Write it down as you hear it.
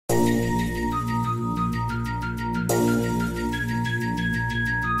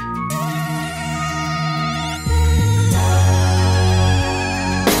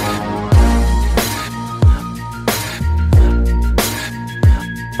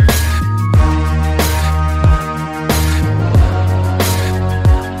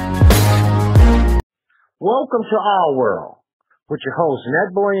welcome to Our World with your hosts,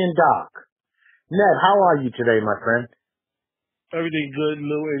 Netboy and Doc. Ned, how are you today, my friend? Everything's good, a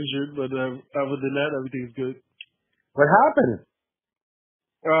little injured, but other than that, everything's good. What happened?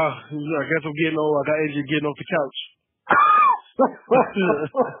 I guess I'm getting old. I got injured getting off the couch.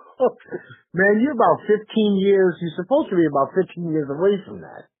 Man, you're about 15 years, you're supposed to be about 15 years away from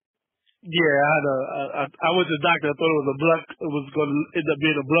that. Yeah, I went to the doctor. I thought it was going to end up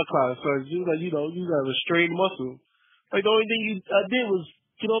being a blood clot. So she was like, you got a strained muscle. Like, the only thing I did was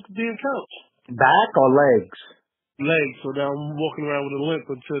get off the damn couch. Back or legs? Legs. So now I'm walking around with a limp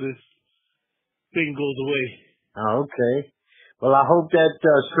until this thing goes away. Oh, okay. Well, I hope that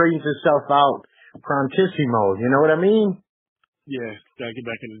straightens itself out prontissimo. You know what I mean? Yeah, gotta get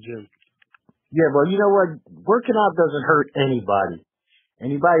back in the gym. Yeah, well, you know what? Working out doesn't hurt anybody.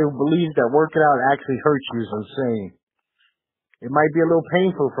 Anybody who believes that working out actually hurts you is insane. It might be a little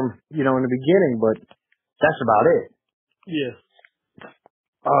painful from, in the beginning, but that's about it. Yeah.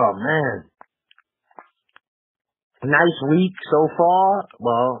 Oh, man. Nice week so far.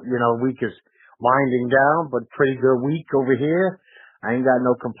 Well, week is winding down, but pretty good week over here. I ain't got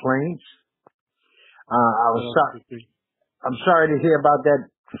no complaints. I'm sorry to hear about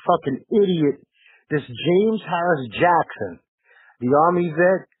that fucking idiot, this James Harris Jackson, the Army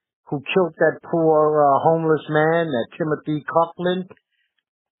vet who killed that poor homeless man, that Timothy Coughlin,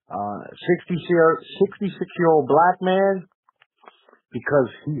 66-year-old black man,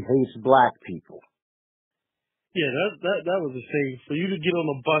 because he hates black people. Yeah, that was the thing. For you to get on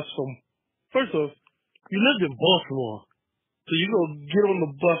a bus first off, you lived in Baltimore. So you go get on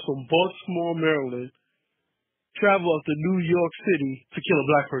the bus from Baltimore, Maryland, travel up to New York City to kill a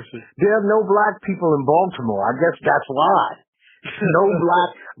black person. There are no black people in Baltimore. I guess that's why.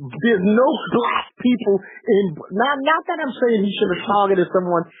 There's no black people not that I'm saying he should have targeted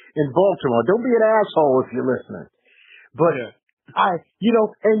someone in Baltimore. Don't be an asshole if you're listening. But yeah.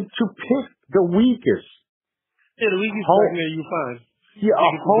 And to pick the weakest. Yeah, the weakest black man you find. Yeah, a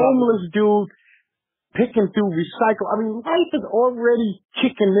homeless dude picking through recycle. I mean, life is already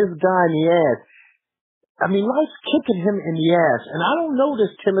kicking this guy in the ass. I mean, life's kicking him in the ass, and I don't know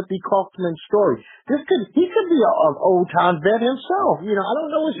this Timothy Coughlin story. He could be an old time vet himself. I don't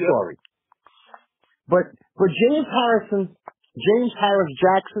know his story. But James Harris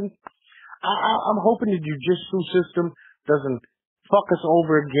Jackson, I'm hoping the judicial system doesn't fuck us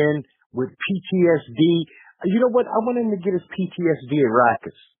over again with PTSD. You know what? I want him to get his PTSD at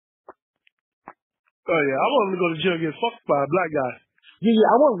Rikers. Oh yeah, I want him to go to jail and get fucked by a black guy. Yeah,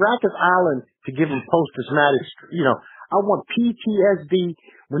 I want Rikers Island to give him post-traumatic, I want PTSD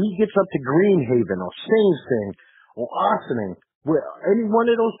when he gets up to Greenhaven or Sing Sing or Arsening, where any one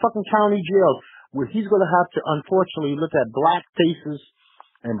of those fucking county jails, where he's going to have to, unfortunately, look at black faces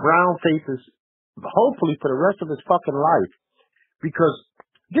and brown faces, hopefully for the rest of his fucking life, because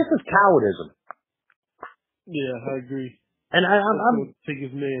this is cowardice. Yeah, I agree. And I'm take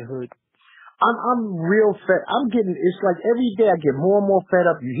his manhood. I'm real fed. It's like every day I get more and more fed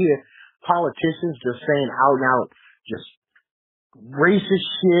up. You hear politicians just saying out and out, just racist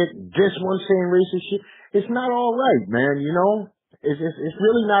shit. This one saying racist shit. It's not all right, man. It's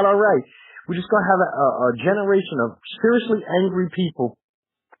really not all right. We're just gonna have a generation of seriously angry people,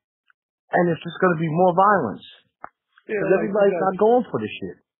 and it's just gonna be more violence. Yeah, because everybody's not going for this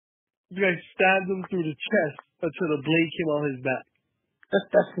shit. You guys stabbed him through the chest until the blade came on his back.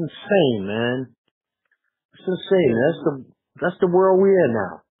 That's insane, man. It's insane. That's the world we're in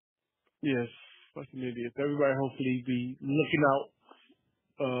now. Yes, fucking idiots. Everybody hopefully be looking out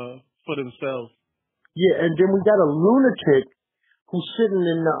for themselves. Yeah, and then we got a lunatic who's sitting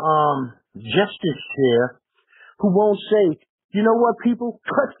in the justice chair who won't say, you know what, people,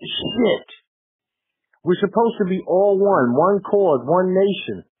 cut the shit. We're supposed to be all one cause, one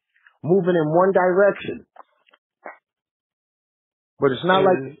nation, moving in one direction. But it's not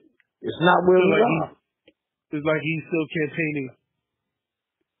it's not where we are. It's like he's still campaigning.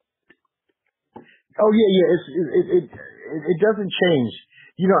 Oh yeah. It doesn't change.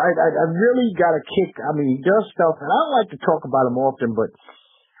 I really got a kick. I mean, he does stuff, and I don't like to talk about him often, but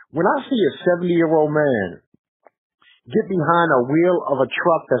when I see a 70-year-old man get behind a wheel of a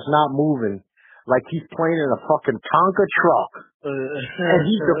truck that's not moving, like he's playing in a fucking Tonka truck, and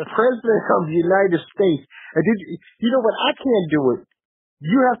he's the president of the United States, and you know what? I can't do it.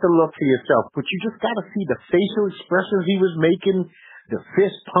 You have to look for yourself, but you just got to see the facial expressions he was making, the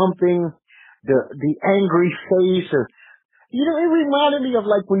fist pumping, the angry face. It reminded me of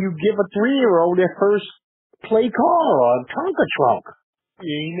like when you give a 3-year-old their first play car or a Tonka truck.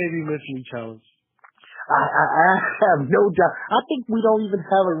 Yeah, he may be mentally challenged. I have no doubt. I think we don't even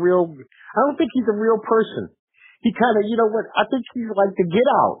have a real. I don't think he's a real person. He kind of, you know what? I think he's like the Get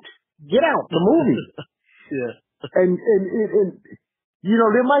Out, the movie. Yeah. And you know,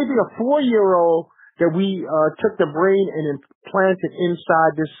 there might be a 4-year-old that we took the brain and implanted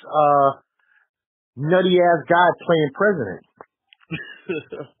inside this nutty ass guy playing president.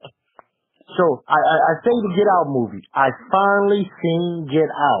 So I say the Get Out movie. I finally seen Get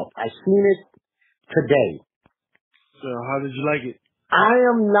Out. I seen it today. So how did you like it? I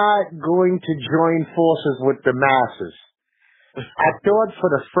am not going to join forces with the masses. I thought for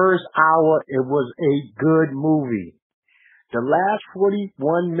the first hour it was a good movie. The last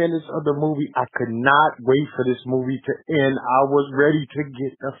 41 minutes of the movie, I could not wait for this movie to end. I was ready to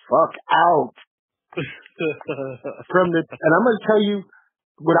get the fuck out. And I'm going to tell you,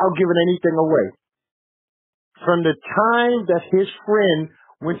 without giving anything away, from the time that his friend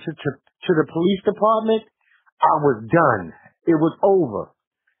went to the police department, I was done. It was over.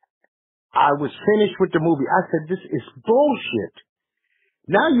 I was finished with the movie. I said, this is bullshit.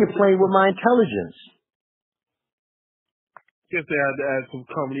 Now you're playing with my intelligence. Guess they had to add some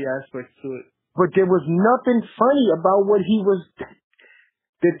comedy aspects to it. But there was nothing funny about what he was.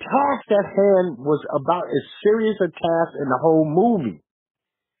 The task at hand was about as serious a task in the whole movie,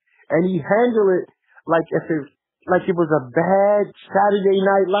 and he handled it like it was a bad Saturday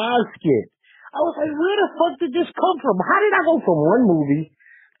Night Live skit. I was like, where the fuck did this come from? How did I go from one movie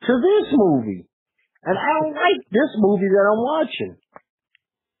to this movie? And I don't like this movie that I'm watching.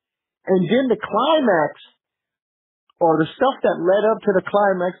 And then the climax, or the stuff that led up to the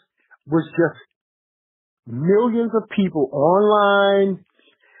climax, was just millions of people online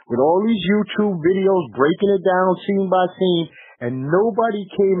with all these YouTube videos breaking it down scene by scene, and nobody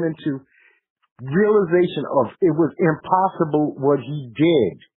came into realization of it was impossible what he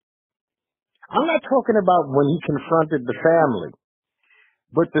did. I'm not talking about when he confronted the family,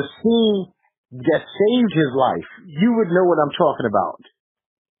 but the scene that saved his life. You would know what I'm talking about.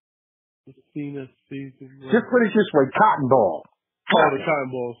 Just put it this way, cotton ball. Oh, the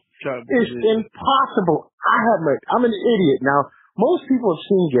cotton balls. It's impossible. I'm an idiot. Now, most people have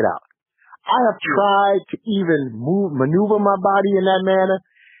seen Get Out. I have tried to even maneuver my body in that manner.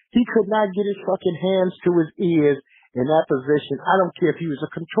 He could not get his fucking hands to his ears in that position. I don't care if he was a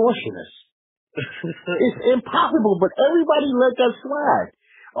contortionist. It's impossible, but everybody let that slide.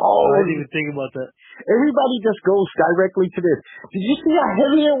 Oh, I didn't even think about that. Everybody just goes directly to this. Did you see how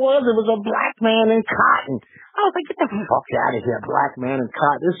heavy it was? It was a black man in cotton. I was like, get the fuck out of here, black man in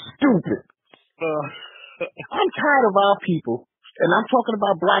cotton. It's stupid. I'm tired of our people, and I'm talking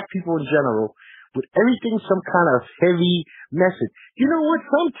about black people in general, with everything some kind of heavy message. You know what?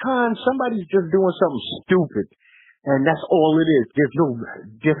 Sometimes somebody's just doing something stupid, and that's all it is. There's no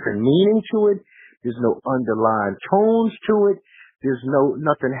different meaning to it. There's no underlying tones to it. There's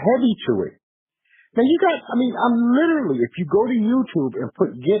nothing heavy to it. Now I'm literally, if you go to YouTube and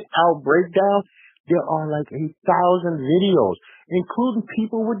put Get Out Breakdown, there are like 8,000 videos, including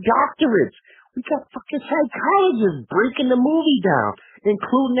people with doctorates. We got fucking psychologists breaking the movie down,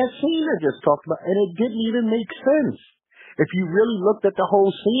 including that scene I just talked about, and it didn't even make sense. If you really looked at the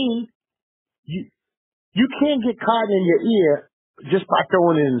whole scene, you can't get cotton in your ear just by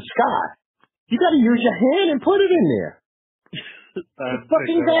throwing it in the sky. You got to use your hand and put it in there. The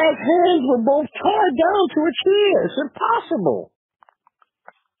fucking guy's hands were both tied down to a chair. It's impossible.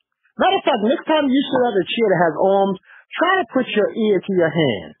 Matter of fact, next time you sit at a chair that has arms, try to put your ear to your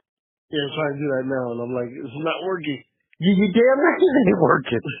hand. Yeah, I'm trying to do that now, and I'm like, it's not working. You damn right it ain't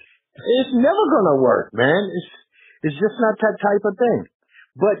working. It's never gonna work, man. It's just not that type of thing.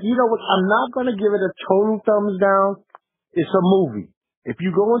 But you know what? I'm not gonna give it a total thumbs down. It's a movie. If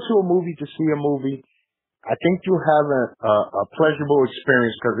you go into a movie to see a movie, I think you'll have a pleasurable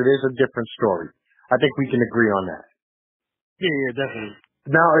experience because it is a different story. I think we can agree on that. Yeah, definitely.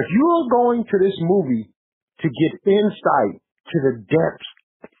 Now, if you are going to this movie to get insight to the depths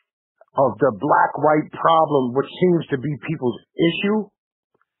of the black-white problem, which seems to be people's issue,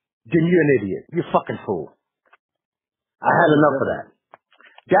 then you're an idiot. You're a fucking fool. I had enough of that.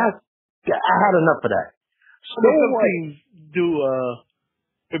 I had enough of that. So some things do,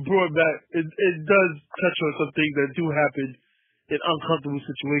 it brought back, it does touch on some things that do happen in uncomfortable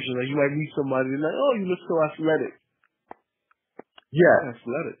situations. Like you might meet somebody and like, oh, you look so athletic. Yeah.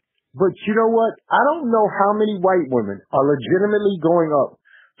 Athletic. But you know what? I don't know how many white women are legitimately going up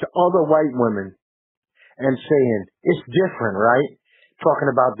to other white women and saying, it's different, right? Talking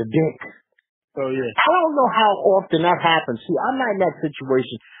about the dick. Oh, yeah. I don't know how often that happens. See, I'm not in that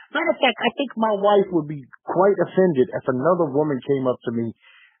situation. Matter of fact, I think my wife would be quite offended if another woman came up to me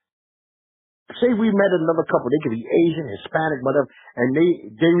say we met another couple, they could be Asian, Hispanic, whatever, and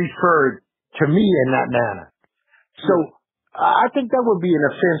they referred to me in that manner. So I think that would be an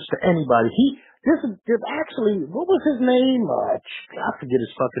offense to anybody. This actually, what was his name? I forget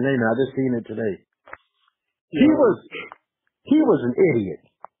his fucking name. I just seen it today. Yeah. He was an idiot.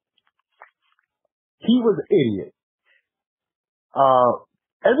 He was an idiot.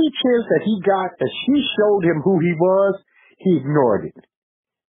 Every chance that he got, that she showed him who he was, he ignored it.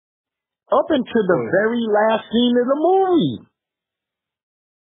 Up until the very last scene of the movie.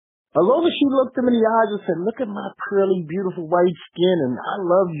 As long as she looked him in the eyes and said, "Look at my pearly, beautiful white skin, and I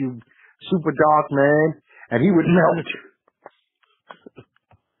love you, super dark man," and he would melt.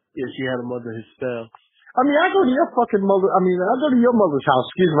 Yeah, she had him under his spell. I mean, I go to your mother's house,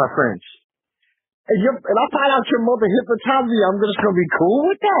 excuse my French, and I find out your mother hypnotized me, I'm just going to be cool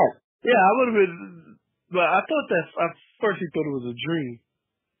with that. Yeah, I would have been, but I thought that, at first he thought it was a dream.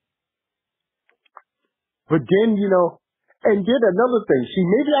 But then, and then another thing, see,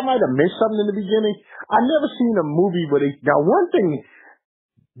 maybe I might have missed something in the beginning. I never seen a movie where now one thing,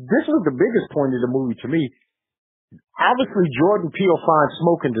 this was the biggest point of the movie to me. Obviously, Jordan Peele finds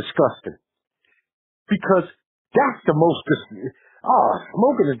smoking disgusting. Because that's the most,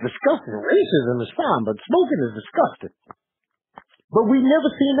 smoking is disgusting. Racism is fine, but smoking is disgusting. But we never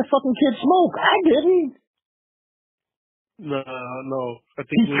seen the fucking kid smoke. I didn't. No. I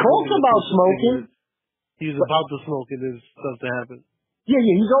think he talks about smoking. He's about to smoke and then stuff to happen. Yeah,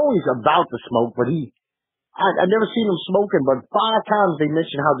 he's always about to smoke, but I never seen him smoking, but 5 times they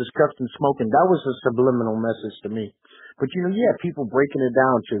mentioned how disgusting smoking. That was a subliminal message to me. But, people breaking it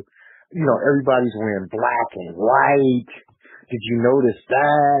down to, everybody's wearing black and white. Did you notice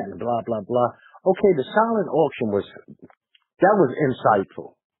that? And blah, blah, blah. Okay, the silent auction was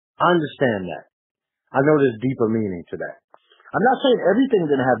insightful. I understand that. I know there's deeper meaning to that. I'm not saying everything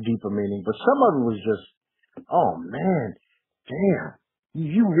didn't have deeper meaning, but some of it was just, oh man, damn.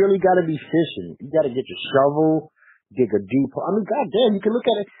 You really gotta be fishing. You gotta get your shovel, dig a deep hole. I mean, goddamn, you can look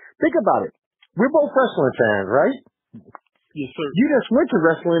at it. Think about it. We're both wrestling fans, right? Yes, sir. You just went to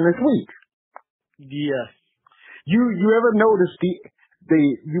wrestling this week. Yes. You ever notice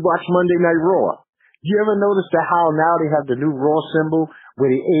you watch Monday Night Raw? You ever notice that how now they have the new Raw symbol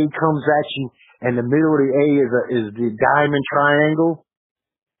where the A comes at you and the middle of the A is the diamond triangle?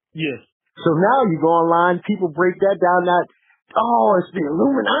 Yes. So now you go online, people break that down, it's the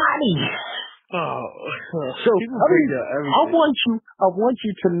Illuminati. Oh. So, I want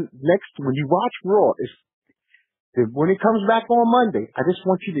you to when you watch Raw, when it comes back on Monday, I just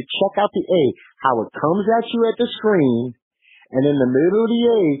want you to check out the A, how it comes at you at the screen, and in the middle of the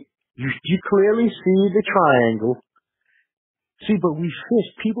A, you clearly see the triangle. See, but we fish.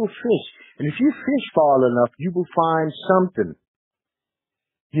 People fish. And if you fish far enough, you will find something.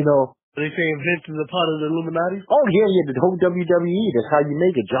 They say Vince is a part of the Illuminati? Oh, yeah, the whole WWE. That's how you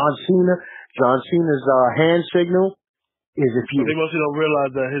make it. John Cena's hand signal is if you... But they mostly don't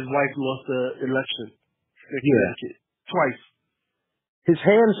realize that his wife lost the election. Yeah. Twice. His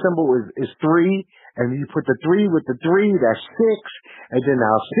hand symbol is 3, and you put the 3 with the 3, that's 6, and then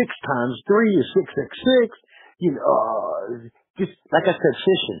now 6 times 3 is 666. Just like I said,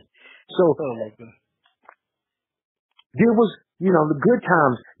 fishing. So there was, the good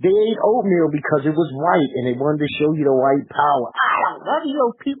times. They ate oatmeal because it was white, and they wanted to show you the white power. Why do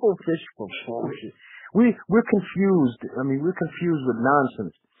people fish for bullshit? We're confused. I mean, we're confused with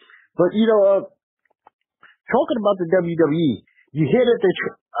nonsense. But talking about the WWE, you hear that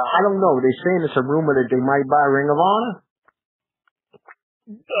I don't know, they're saying it's a rumor that they might buy Ring of Honor?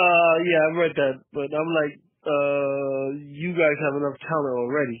 Yeah, I read that, but I'm like, you guys have enough talent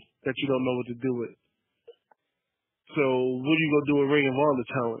already that you don't know what to do with. So what are you going to do with Ring of Honor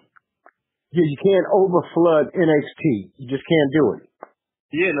talent? Yeah, you can't overflood NXT. You just can't do it.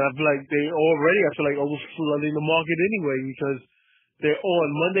 Yeah, and I feel like overflooding the market anyway because they're on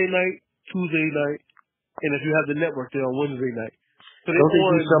Monday night, Tuesday night, and if you have the network, they're on Wednesday night. So they're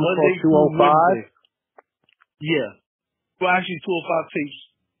on Monday through Wednesday. Yeah. Well, actually, 205 tapes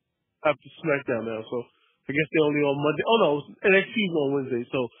after SmackDown now, so I guess they're only on Monday. Oh, no, NXT's on Wednesday.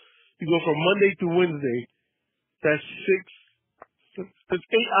 So you go from Monday through Wednesday. That's 8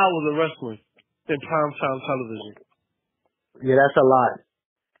 hours of wrestling in primetime television. Yeah, that's a lot.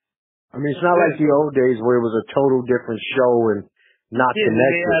 I mean, it's not like the old days where it was a total different show and not connected.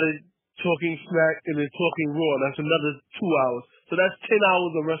 Yeah, they added Talking Smack and then Talking Raw. That's another 2 hours. So that's 10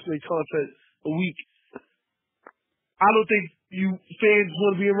 hours of wrestling content a week. I don't think you fans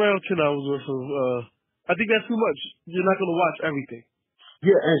want to be around 10 hours worth of, I think that's too much. You're not going to watch everything.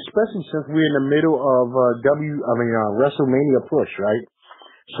 Yeah, and especially since we're in the middle of WrestleMania push, right?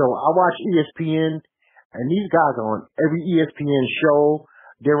 So I watch ESPN, and these guys are on every ESPN show.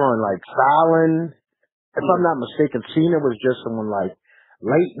 They're on like Fallon. If I'm not mistaken, Cena was just on like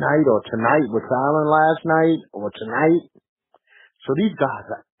Late Night or Tonight with Fallon last night or tonight. So these guys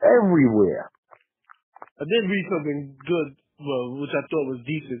are everywhere. I did read something good, well, which I thought was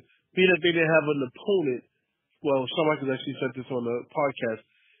decent. Being that they didn't have an opponent, well, Shawn Michaels actually said this on the podcast.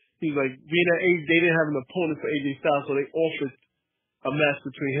 He's like, being that they didn't have an opponent for AJ Styles, so they offered a match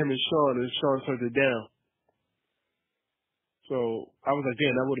between him and Shawn turned it down. So I was like,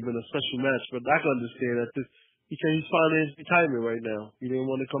 damn, that would have been a special match. But I can understand that because he's finding his retirement right now. He didn't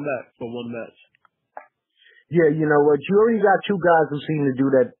want to come back for one match. Yeah, you know what? You already got two guys who seem to do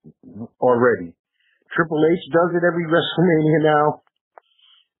that already. Triple H does it every WrestleMania now,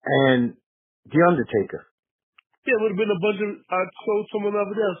 and The Undertaker. Yeah, it would have been a bunch of, I told someone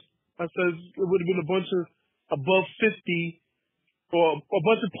over there, I said it would have been a bunch of above 50 or a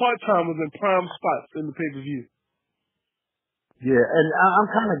bunch of part-timers in prime spots in the pay-per-view. Yeah, and I'm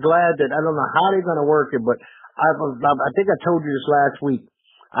kind of glad that I don't know how they're going to work it, but I think I told you this last week.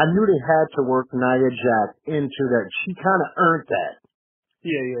 I knew they had to work Nia Jax into that. She kind of earned that.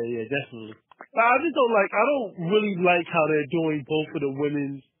 Yeah, definitely. I just don't really like how they're doing both of the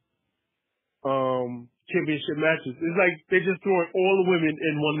women's championship matches. It's like they're just throwing all the women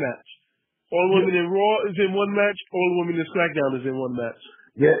in one match. All the women in Raw is in one match. All the women in SmackDown is in one match.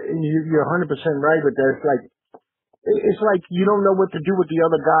 Yeah, and you're 100% right with that. It's like you don't know what to do with the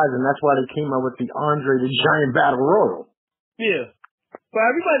other guys, and that's why they came out with the Andre the Giant Battle Royal. Yeah. But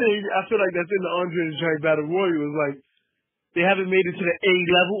everybody, I feel like that's in the Andre the Giant Battle Royal is like, they haven't made it to the A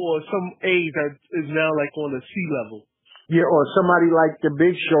level or some A that is now like on the C level. Yeah, or somebody like the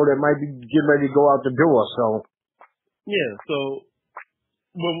Big Show that might be getting ready to go out the door, so. Yeah, so,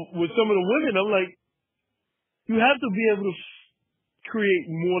 with some of the women, I'm like, you have to be able to create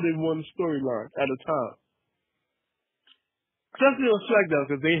more than one storyline at a time. Especially on SmackDown,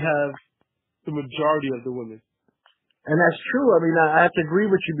 because they have the majority of the women. And that's true. I mean, I have to agree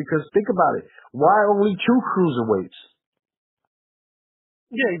with you because think about it. Why only 2 cruiserweights?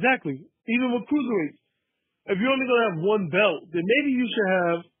 Yeah, exactly. Even with cruiserweights. If you're only going to have one belt, then maybe you should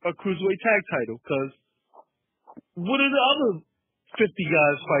have a cruiserweight tag title, because what are the other 50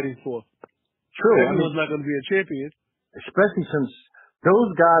 guys fighting for? True. Everyone's not going to be a champion. Especially since those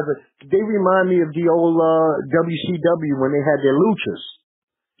guys, they remind me of the old WCW when they had their luchas.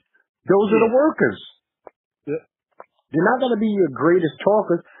 Those are the workers. Yeah. They're not going to be your greatest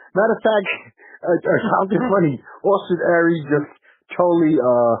talkers. Matter of fact, something funny, Austin Aries just totally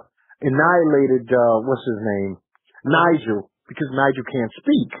annihilated, what's his name? Nigel, because Nigel can't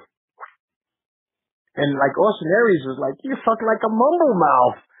speak. And like Austin Aries was like, you're fucking like a mumble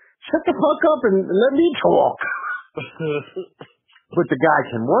mouth. Shut the fuck up and let me talk. But the guy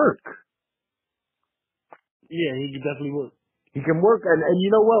can work. Yeah, he can definitely work. He can work, and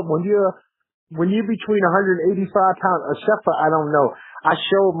you know what? When you're between 185 pounds, except for I don't know. I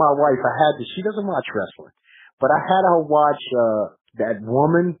showed my wife. She doesn't watch wrestling, but I had her watch that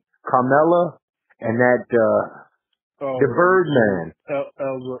woman Carmella and that the Birdman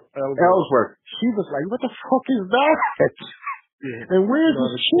Ellsworth. She was like, "What the fuck is that? Yeah. And where's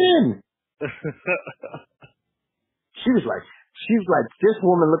his chin?" She was like, this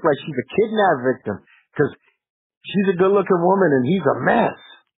woman looked like she's a kidnap victim because she's a good-looking woman and he's a mess.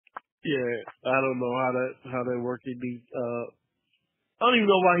 Yeah, I don't know how they're working these. I don't even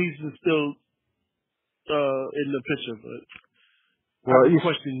know why he's still in the picture, but I would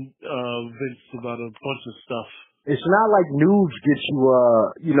question Vince about a bunch of stuff. It's not like nudes get you.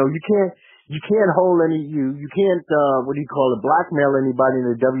 You can't hold you can't blackmail anybody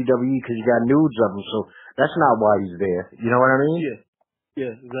in the WWE because you got nudes of them. So that's not why he's there. You know what I mean?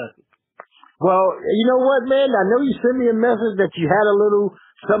 Yeah, exactly. Well, you know what, man? I know you sent me a message that you had a little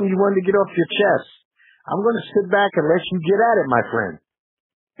something you wanted to get off your chest. I'm going to sit back and let you get at it, my friend.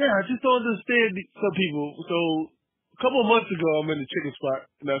 Yeah, I just don't understand some people. So a couple of months ago, I'm in the chicken spot,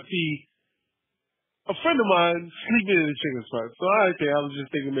 and I see a friend of mine sleeping in the chicken spot. So I was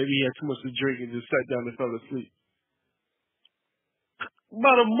just thinking maybe he had too much to drink and just sat down and fell asleep.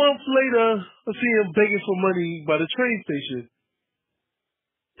 About a month later, I see him begging for money by the train station.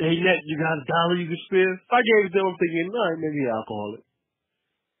 Hey, Nat, you got $1 you can spare? I gave it to him. I'm thinking, nah, maybe he's alcoholic.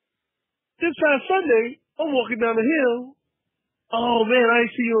 This past Sunday, I'm walking down the hill. Oh, man, I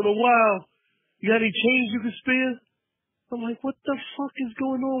ain't see you in a while. You got any change you can spare? I'm like, what the fuck is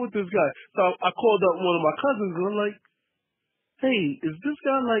going on with this guy? So I called up one of my cousins, and I'm like, hey, is this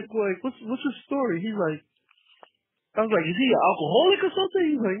guy like what's his story? He's like, I was like, is he an alcoholic or something?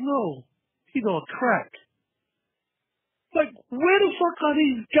 He's like, no, he's on crack. Like, where the fuck are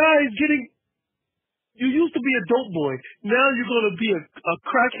these guys getting? You used to be a dope boy. Now you're gonna be a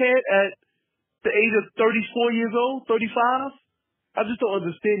crackhead at the age of 34 years old, 35. I just don't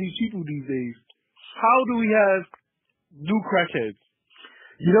understand these people these days. How do we have new crackheads?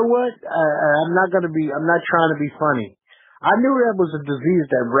 You know what? I'm not trying to be funny. I knew that was a disease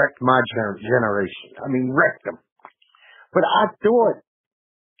that wrecked my generation. I mean, wrecked them. But I thought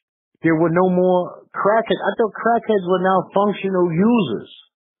there were no more crackheads. I thought crackheads were now functional users.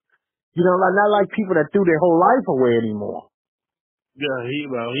 You know, like, not like people that threw their whole life away anymore. Yeah, he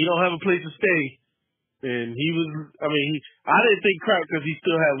don't have a place to stay. And he was, I didn't think crack because he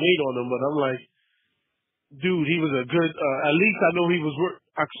still had weight on him, but I'm like, dude, he was a good, at least I know he was,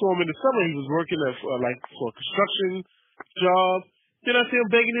 I saw him in the summer, he was working at, for a construction job. Then I see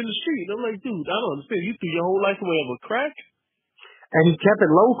him begging in the street. And I'm like, dude, I don't understand. You threw your whole life away over crack? And he kept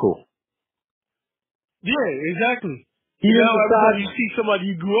it local. Yeah, exactly. Now every time you see somebody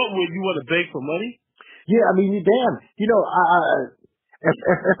you grew up with, you want to beg for money? Yeah, I mean, damn. You know,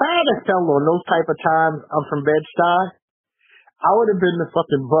 if I had fell on those type of times, I'm from Bed-Stuy, I would have been the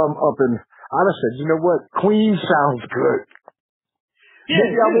fucking bum up and I'd have said, you know what, Queens sounds good. Yeah,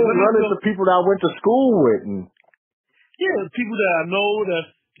 maybe I won't run into people that I went to school with. And people that I know that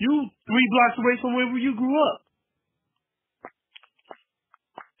you 3 blocks away from where you grew up.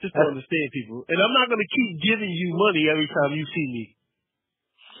 Just to understand people. And I'm not going to keep giving you money every time you see me.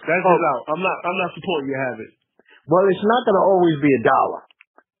 That's it out. I'm not supporting your habit. Well, it's not going to always be $1.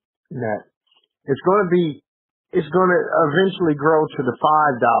 Nah. It's going to eventually grow to the $5.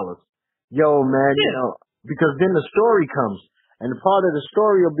 Yo, man, you know, because then the story comes. And the part of the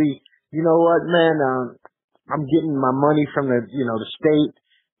story will be, you know what, man, I'm getting my money from the state.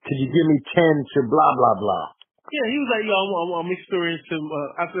 Could you give me 10 to blah, blah, blah. Yeah, he was like, yo, I'm experiencing,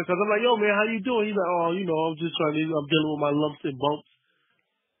 because I'm like, yo, man, how you doing? He's like, oh, I'm just I'm dealing with my lumps and bumps.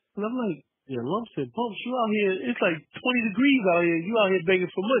 And I'm like, yeah, lumps and bumps, you out here, it's like 20 degrees out here, you out here begging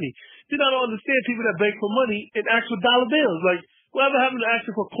for money. Then I don't understand people that beg for money and ask for dollar bills. Like, whatever happened to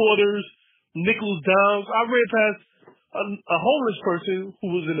asking for quarters, nickels, dimes? I ran past a homeless person who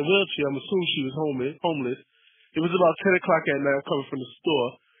was in a wheelchair. I'm assuming she was homeless. It was about 10 o'clock at night, coming from the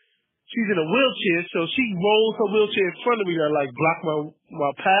store. She's in a wheelchair, so she rolls her wheelchair in front of me to like block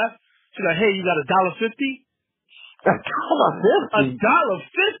my path. She's like, hey, you got $1.50? $1.50? $1.50?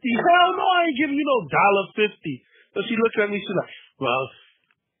 Hell no, I ain't giving you no $1.50. So she looks at me, she's like, well,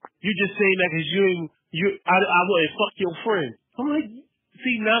 you just saying that because I wouldn't fuck your friend. I'm like,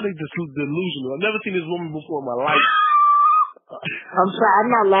 see, now they're just delusional. I've never seen this woman before in my life. I'm sorry, I'm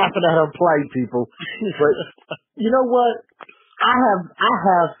not laughing at her plight, people. But you know what? I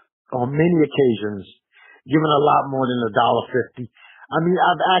have on many occasions given a lot more than $1.50. I mean,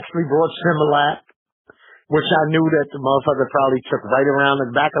 I've actually brought Similac, which I knew that the motherfucker probably took back around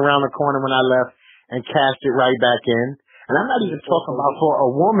the corner when I left and cashed it right back in. And I'm not even talking about for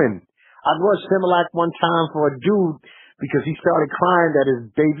a woman. I brought Similac one time for a dude because he started crying that his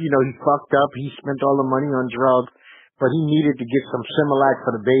baby, he fucked up. He spent all the money on drugs, but he needed to get some Similac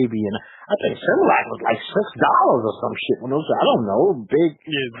for the baby. And I think Similac was like $6 or some shit. When those, I don't know, big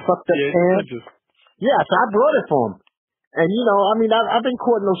fucked up can. Yeah, so I brought it for him. And, I've been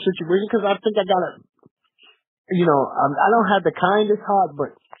caught in those situations because I think I got it. I don't have the kindest heart,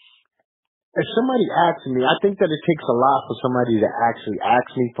 but if somebody asks me, I think that it takes a lot for somebody to actually ask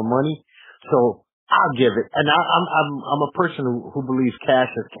me for money. So I'll give it. And I'm a person who believes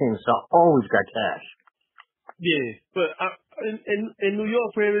cash is king, so I always got cash. Yeah, but in New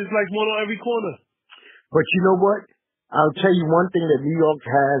York, man, it's like one on every corner. But you know what? I'll tell you one thing that New York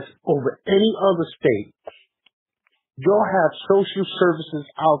has over any other state. Y'all have social services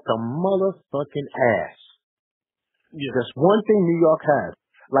out the motherfucking ass. Yeah. That's one thing New York has.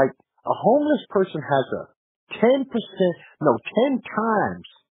 Like, a homeless person has a 10 times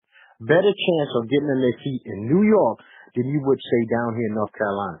better chance of getting on their feet in New York than you would say down here in North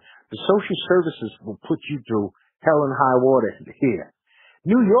Carolina. The social services will put you through hell and high water here.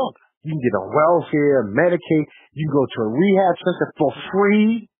 New York, you can get on welfare, Medicaid, you can go to a rehab center for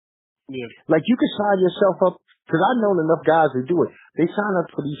free. Yeah. Like, you can sign yourself up, because I've known enough guys who do it. They sign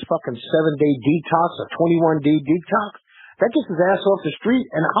up for these fucking 7-day detox or 21-day detox. That gets his ass off the street,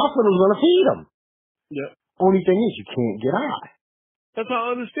 and the hospital's going to feed him. Yeah. Only thing is, you can't get out. That's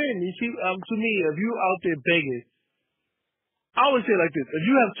how I understand. You see, to me, if you out there begging, I always say it like this: if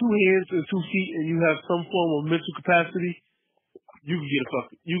you have 2 hands and 2 feet, and you have some form of mental capacity, you can get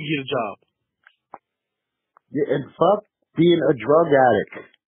a job. Yeah, and fuck being a drug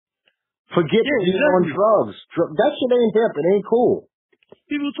addict. Forget being on drugs. That shit ain't hip. It ain't cool.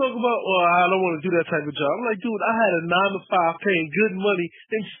 People talk about, well, I don't want to do that type of job. I'm like, dude, I had a 9 to 5 paying good money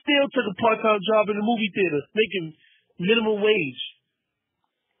and still took a part-time job in the movie theater, making minimum wage.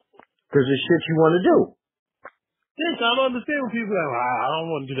 Because it's shit you want to do. Yes, I don't understand when people are like, I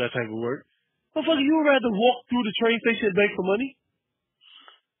don't want to do that type of work. Motherfucker, you would rather walk through the train station and beg for money?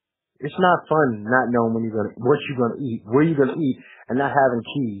 It's not fun not knowing what you're gonna eat, where you're gonna eat, and not having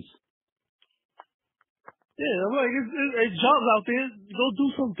keys. Yeah, I'm like, it's jobs out there. Go do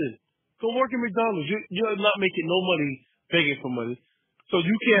something. Go work at McDonald's. You're not making no money begging for money. So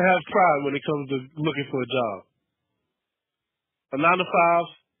you can't have pride when it comes to looking for a job. A 9 to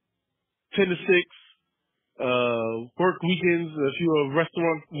 5, 10 to 6, work weekends. If you're a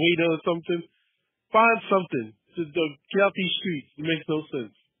restaurant waiter or something, find something. Just get out these streets. It makes no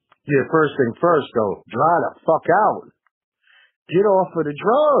sense. Yeah, first thing first, though, dry the fuck out. Get off of the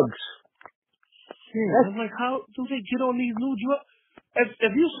drugs. Yeah, I'm like, how do they get on these new drugs?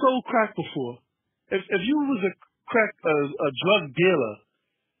 If you sold crack before, if you was a drug dealer,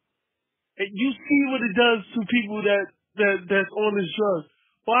 and you see what it does to people that's on this drug,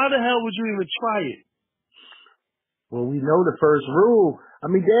 why the hell would you even try it? Well, we know the first rule. I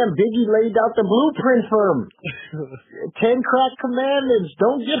mean, damn, Biggie laid out the blueprint for him. 10 crack commandments.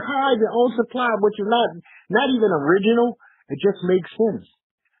 Don't get high, your own supply, which is not even original. It just makes sense.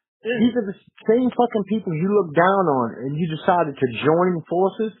 Yeah. These are the same fucking people you look down on, and you decided to join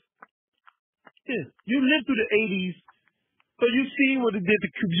forces. Yeah, you lived through the 80s, so you see what it did to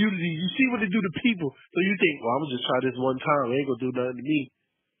communities. You see what it do to people. So you think, well, I'm gonna just try this one time. It ain't gonna do nothing to me.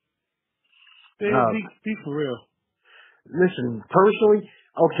 Man, be for real. Listen, personally,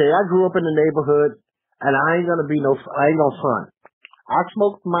 okay, I grew up in the neighborhood, and I ain't gonna front. I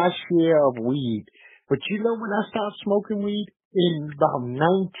smoked my share of weed, but you know when I started smoking weed? In about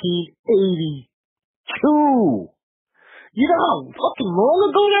 1982. You know how fucking long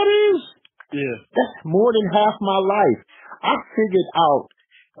ago that is? Yeah. That's more than half my life. I figured out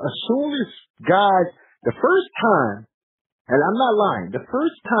as soon as the first time, and I'm not lying, the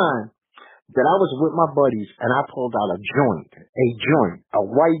first time that I was with my buddies and I pulled out a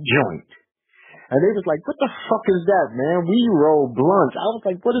white joint. And they was like, what the fuck is that, man? We roll blunts. I was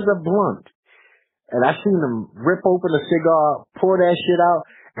like, what is a blunt? And I seen them rip open a cigar, pour that shit out,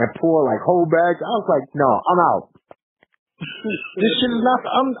 and pour like whole bags. I was like, no, I'm out. This shit is not,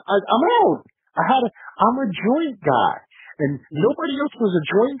 I'm out. I'm a joint guy. And nobody else was a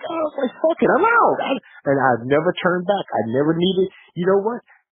joint guy. I was like, fuck it, I'm out. And I've never turned back. I never needed, you know what?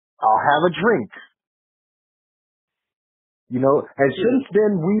 I'll have a drink. You know, and since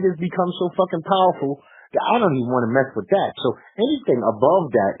then, weed has become so fucking powerful that I don't even want to mess with that. So anything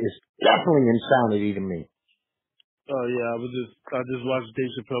above that is definitely insanity to me. Oh yeah, I just watched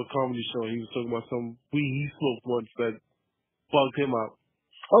Dave Chappelle comedy show. He was talking about some weed he smoked once that bugged him out.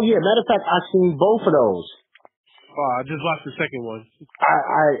 Oh yeah, matter of fact, I've seen both of those. Oh, I just watched the second one.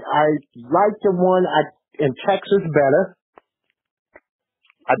 I like the one in Texas better.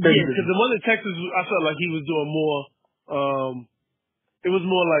 I think because the one in Texas, I felt like he was doing more. It was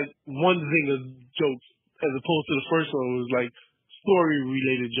more like one zinger jokes as opposed to the first one. It was like story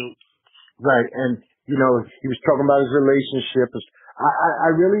related jokes. Right, and you know he was talking about his relationship. I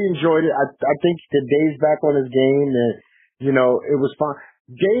really enjoyed it. I think that Dave's back on his game, and you know it was fun.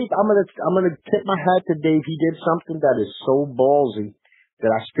 Dave, I'm gonna tip my hat to Dave. He did something that is so ballsy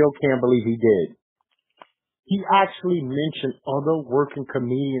that I still can't believe he did. He actually mentioned other working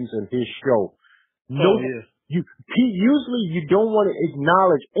comedians in his show. No, yeah. Usually you don't want to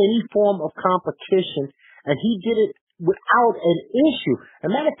acknowledge any form of competition, and he did it without an issue. As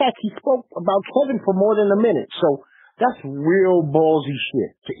a matter of fact, he spoke about Kevin for more than a minute. So that's real ballsy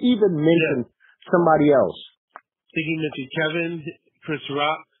shit to even mention somebody else. I think he mentioned Kevin, Chris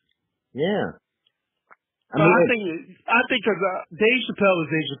Rock. Yeah. I think because Dave Chappelle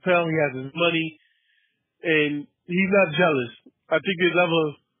is Dave Chappelle. He has his money, and he's not jealous. I think there's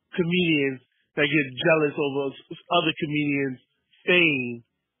other comedians that get jealous over other comedians' fame,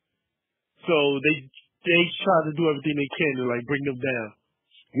 so they try to do everything they can to like bring them down.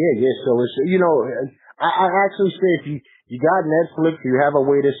 Yeah. So it's I actually say if you got Netflix, you have a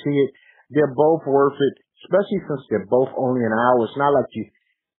way to see it. They're both worth it, especially since they're both only an hour. It's not like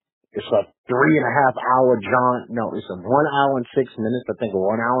it's a 3.5 hour jaunt. No, it's a 1 hour and 6 minutes. I think 1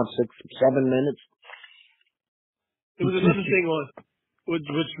 hour and 7 minutes. There was another thing on which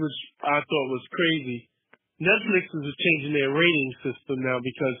I thought was crazy. Netflix is changing their rating system now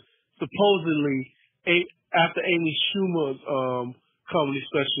because supposedly after Amy Schumer's comedy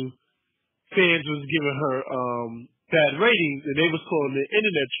special, fans was giving her bad ratings, and they was calling it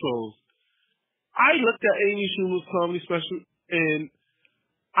internet trolls. I looked at Amy Schumer's comedy special, and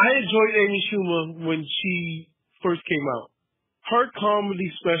I enjoyed Amy Schumer when she first came out. Her comedy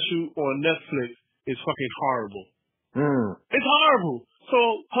special on Netflix is fucking horrible. It's horrible. So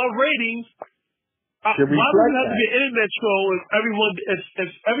her ratings, why would it have to be an internet troll if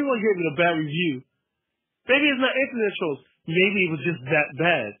everyone gave it a bad review? Maybe it's not internet trolls. Maybe it was just that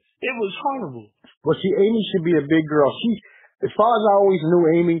bad. It was horrible. Well, see, Amy should be a big girl. As far as I always knew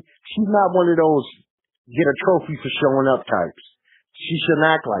Amy, she's not one of those get a trophy for showing up types. She shouldn't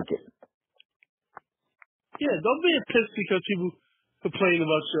act like it. Yeah, don't be a pissed because people complain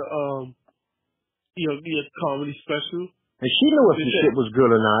about your comedy special. And she knew if the shit was good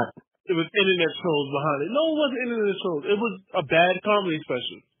or not. It was internet trolls behind it. No, it wasn't internet trolls. It was a bad comedy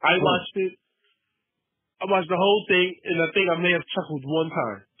special. I watched it. I watched the whole thing, and I think I may have chuckled one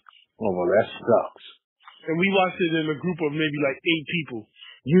time. Oh, well, that sucks. And we watched it in a group of maybe like 8 people.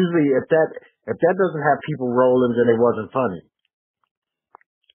 Usually, if that doesn't have people rolling, then it wasn't funny.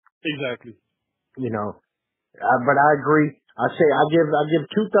 Exactly. You know, but I agree. I give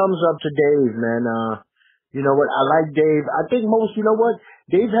 2 thumbs up to Dave, man. You know what? I like Dave. I think most, you know what?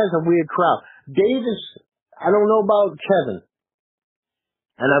 Dave has a weird crowd. Dave is, I don't know about Kevin,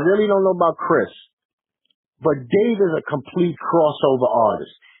 and I really don't know about Chris, but Dave is a complete crossover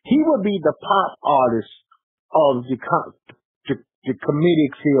artist. He would be the pop artist of the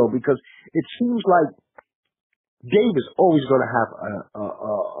comedic field, because it seems like Dave is always going to have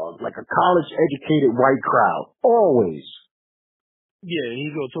like a college educated white crowd. Always. Yeah, and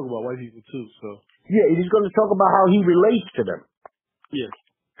he's going to talk about white people too, so. Yeah, he's going to talk about how he relates to them. Yeah.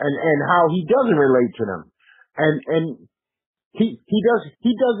 And how he doesn't relate to them. And he does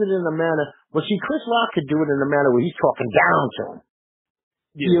it in a manner, well, see, Chris Rock could do it in a manner where he's talking down to him.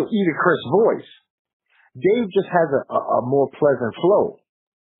 Yeah. He'll eat a Chris voice. Dave just has a more pleasant flow.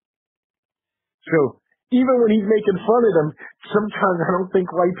 So, even when he's making fun of them, sometimes I don't think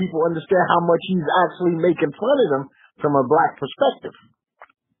white people understand how much he's actually making fun of them from a black perspective.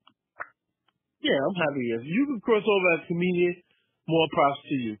 Yeah, I'm happy. If you can cross over as a comedian, more props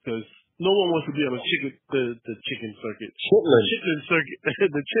to you, because no one wants to be on the chicken circuit.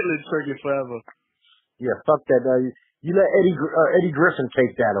 The chitlin circuit forever. Yeah, fuck that. You let Eddie Griffin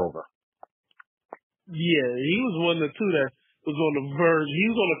take that over. Yeah, he was one of the two that was on the verge. He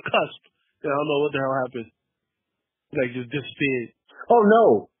was on the cusp. I don't know what the hell happened. Like, just disappeared. Oh,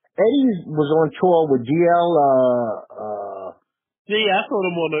 no. Eddie was on tour with DL. Yeah, I saw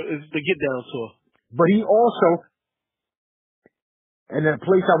him on the Get Down tour. But he also, and the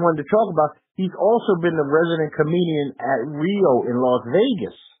place I wanted to talk about, he's also been the resident comedian at Rio in Las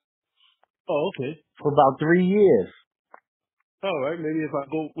Vegas. Oh, okay. For about 3 years. All right, maybe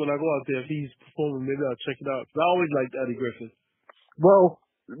when I go out there, if he's performing, maybe I'll check it out. I always liked Eddie Griffin. Well,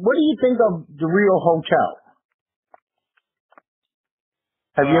 what do you think of the Rio Hotel?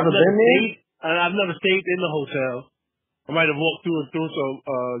 Have you ever been there? I've never stayed in the hotel. I might have walked through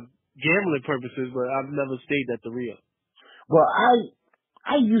some gambling purposes, but I've never stayed at the Rio. Well,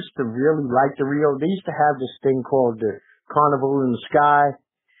 I used to really like the Rio. They used to have this thing called the Carnival in the Sky.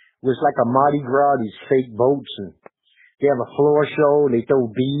 It was like a Mardi Gras, these fake boats, and they have a floor show, and they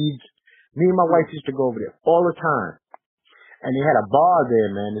throw beads. Me and my wife used to go over there all the time. And they had a bar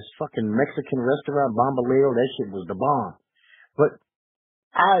there, man, this fucking Mexican restaurant, Bombaleo, that shit was the bomb. But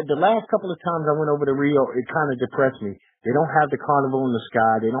the last couple of times I went over to Rio, it kind of depressed me. They don't have the Carnival in the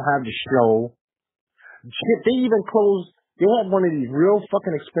Sky. They don't have the show. Shit, they even closed. They had one of these real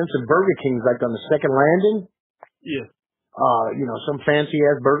fucking expensive Burger Kings, like on the second landing. Yeah. You know, some fancy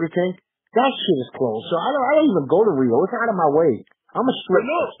ass Burger King. That shit is closed. So I don't even go to Rio. It's out of my way. I'm a strip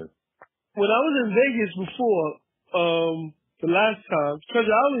person. When I was in Vegas before, the last time, because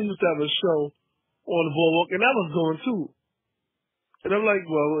I only used to have a show on the boardwalk, and that was going too. And I'm like,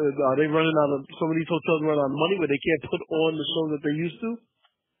 well, are they running out of, some of these hotels run out of money where they can't put on the shows that they used to?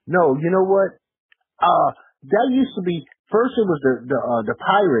 No, you know what? That used to be, first it was the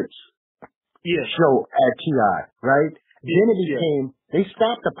Pirates show at TI, right? Yeah, then it became, they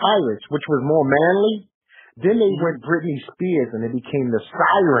stopped the Pirates, which was more manly. Then they went Britney Spears, and it became the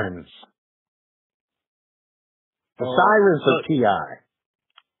Sirens. The Sirens of TI.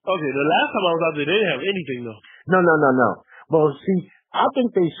 Okay, the last time I was out there, they didn't have anything, though. No. Well, see, I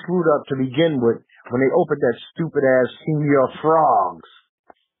think they screwed up to begin with when they opened that stupid-ass Senior Frogs.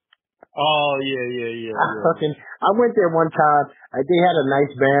 Oh, yeah. I went there one time. They had a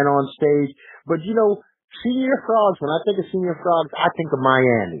nice band on stage. But, you know, Senior Frogs, when I think of Senior Frogs, I think of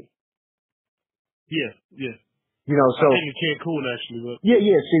Miami. Yeah. You know, so. I think it's Cancun, actually. But.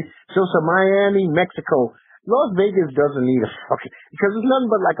 Yeah. See, so Miami, Mexico. Las Vegas doesn't need a fucking, because it's nothing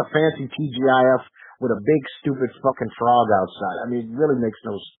but like a fancy TGIF with a big stupid fucking frog outside. I mean, it really makes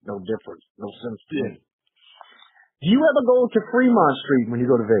no difference, no sense to me. Do you ever go to Fremont Street when you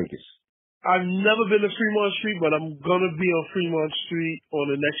go to Vegas? I've never been to Fremont Street, but I'm gonna be on Fremont Street on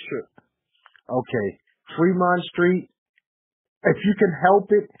the next trip. Okay, Fremont Street. If you can help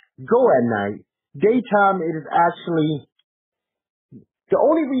it, go at night. Daytime, it is actually the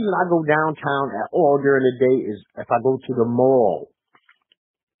only reason I go downtown at all during the day is if I go to the mall.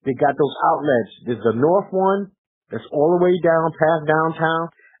 They got those outlets. There's the north one that's all the way down past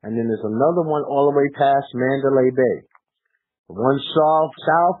downtown, and then there's another one all the way past Mandalay Bay. One's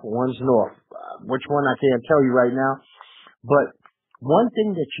south, one's north. Which one I can't tell you right now. But one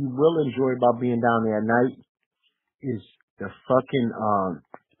thing that you will enjoy about being down there at night is the fucking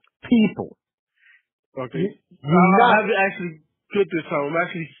people. Okay. I haven't actually good this time. I'm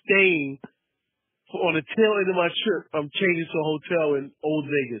actually staying on the tail end of my trip. I'm changing to a hotel in Old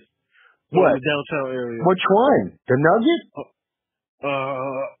Vegas. What? In the downtown area. Which one? The Nugget?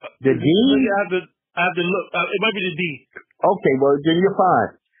 The D? I have to look. It might be the D. Okay, well, then you're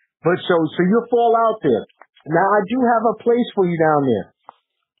fine. But so you'll fall out there. Now, I do have a place for you down there.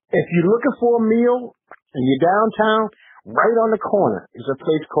 If you're looking for a meal and you're downtown, right on the corner is a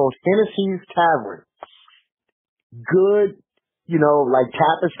place called Hennessy's Tavern. Good, like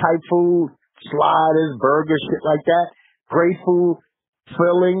tapas type food, sliders, burgers, shit like that. Great food,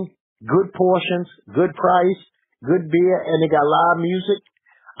 filling, good portions, good price, good beer, and they got live music.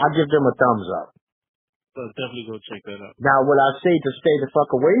 I give them a thumbs up. I'll definitely go check that out. Now, what I say to stay the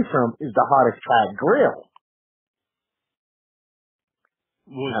fuck away from is the Hard Attack Grill.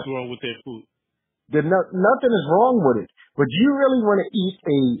 What's wrong with their food? Nothing is wrong with it. But do you really want to eat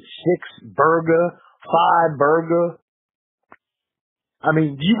a 6-burger, 5-burger? I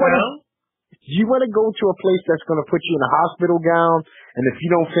mean, do you want to go to a place that's going to put you in a hospital gown, and if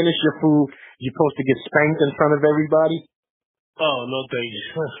you don't finish your food, you're supposed to get spanked in front of everybody? Oh, no thank you.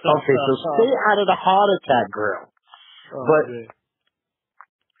 Okay, so stay out of the Heart Attack Grill.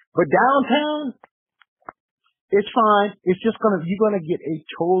 But downtown, it's fine. It's just you're gonna get a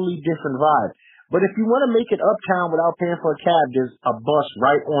totally different vibe. But if you want to make it uptown without paying for a cab, there's a bus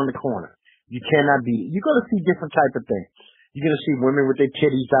right on the corner. You cannot beat it. You're gonna see different type of things. You're gonna see women with their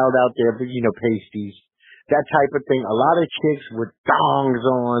titties out there, but pasties, that type of thing. A lot of chicks with thongs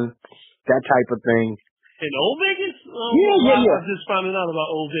on, that type of thing. In Old Vegas? Yeah. I just found out about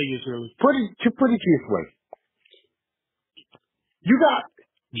Old Vegas, really. Put it this way. You got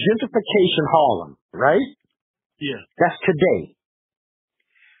gentrification Harlem, right? Yeah. That's today.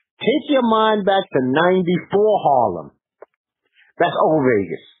 Take your mind back to 94 Harlem. That's Old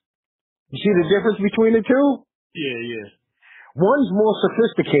Vegas. You see the difference between the two? Yeah. One's more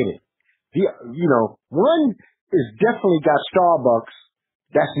sophisticated. One is definitely got Starbucks.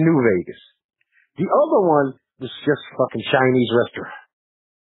 That's New Vegas. The other one is just fucking Chinese restaurant.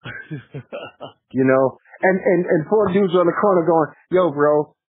 And four dudes on the corner going, "Yo,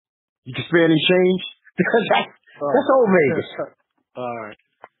 bro, you can spare any change?" That's Old Vegas. All right.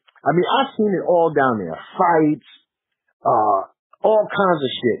 I mean, I've seen it all down there. Fights, all kinds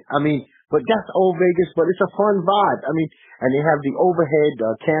of shit. I mean, but that's Old Vegas, but it's a fun vibe. I mean, and they have the overhead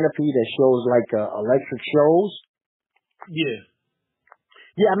canopy that shows like electric shows. Yeah.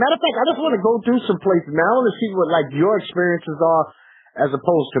 Yeah, matter of fact, I just want to go through some places. Now I want to see what like your experiences are as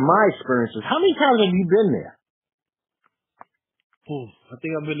opposed to my experiences. How many times have you been there? I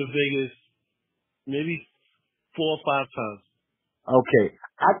think I've been to Vegas maybe 4 or 5 times. Okay.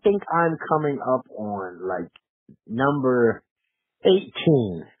 I think I'm coming up on like number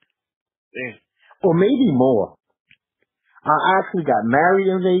 18. Damn. Or maybe more. I actually got married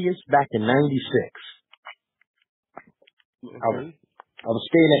in Vegas back in 96. Okay. I was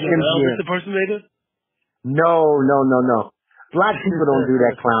staying at MGM. Elvis impersonator? No. Black people don't do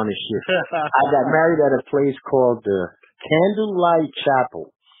that clownish shit. I got married at a place called the Candlelight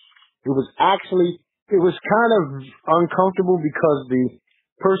Chapel. It was kind of uncomfortable because the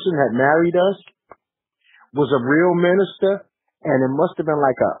person that married us was a real minister, and it must have been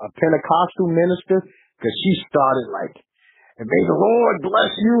like a Pentecostal minister, because she started like, "And may the Lord bless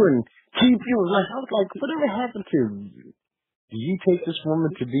you and keep you." I was like, whatever happened to you? Did you take this woman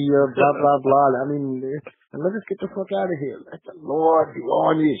to be blah, blah, blah? I mean, let's just get the fuck out of here. Let the Lord be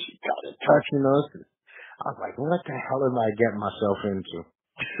on you. She started touching us. I was like, what the hell am I getting myself into?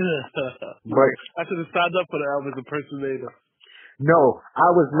 But I should have signed up for the Elvis impersonator. No,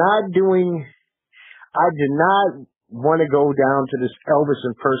 I did not want to go down to this Elvis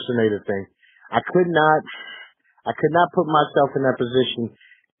impersonator thing. I could not put myself in that position.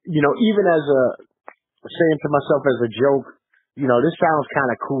 Even saying to myself as a joke, this sounds kind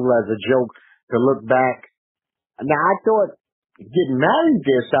of cool as a joke, to look back. Now, I thought getting married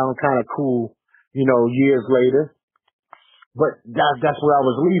there sounded kind of cool, years later. But that's where I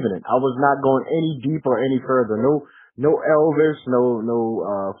was leaving it. I was not going any deeper, any further. No Elvis, no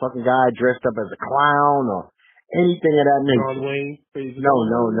fucking guy dressed up as a clown or anything of that nature. John Wayne. No.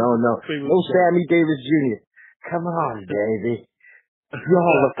 No Sammy Davis Jr. Come on, baby. You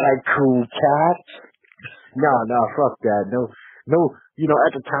all look like cool cats. No, fuck that. No,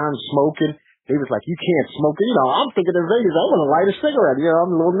 at the time smoking, they was like, you can't smoke. I'm thinking in Vegas, I want to light a cigarette.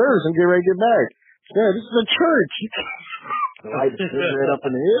 I'm a little nervous and get ready to get married. Yeah, this is a church. You can't light a cigarette up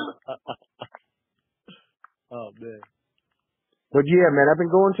in the air. Oh, man. But yeah, man, I've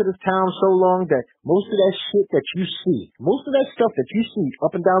been going to this town so long that most of that shit that you see, most of that stuff that you see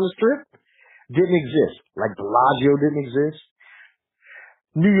up and down the strip didn't exist. Like Bellagio didn't exist.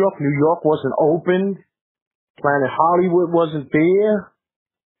 New York wasn't open. Planet Hollywood wasn't there.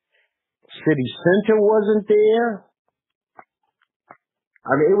 City Center wasn't there.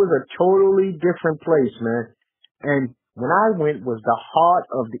 I mean, it was a totally different place, man. And when I went was the heart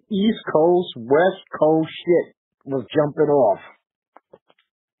of the East Coast, West Coast shit was jumping off.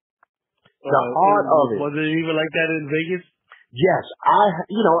 The heart of it. Was it even like that in Vegas? Yes.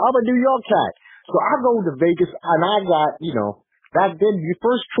 I'm a New York cat. So I go to Vegas and I got, back then, your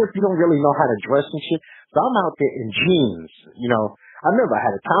first trip, you don't really know how to dress and shit. So I'm out there in jeans, I remember I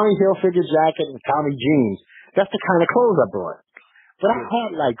had a Tommy Hilfiger jacket and Tommy jeans. That's the kind of clothes I brought. But I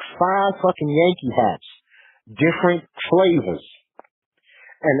had like 5 fucking Yankee hats, different flavors.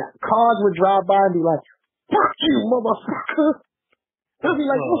 And cars would drive by and be like, fuck you, motherfucker. I'd be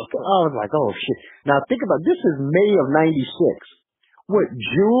like, I was like, oh shit. Now think about it. This is May of 96. What,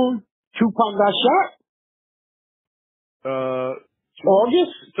 June? Tupac got shot?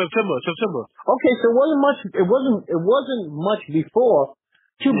 August? September. Okay, so it wasn't much before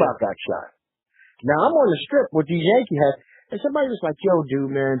Tupac got shot. Now I'm on the strip with these Yankee hats, and somebody was like, yo,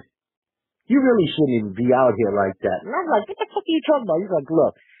 dude, man, you really shouldn't even be out here like that. And I'm like, what the fuck are you talking about? He's like,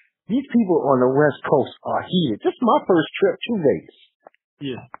 look, these people on the West Coast are heated. This is my first trip to Vegas.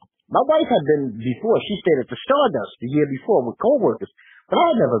 Yeah. My wife had been before. She stayed at the Stardust the year before with coworkers, but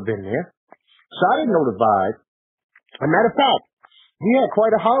I had never been there. So I didn't know the vibe. As a matter of fact, we had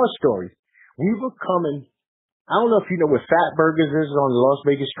quite a horror story. We were coming, I don't know if you know what Fat Burgers is on the Las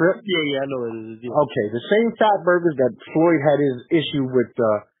Vegas Strip. Yeah, I know what it is. Yeah. Okay, the same Fat Burgers that Floyd had his issue with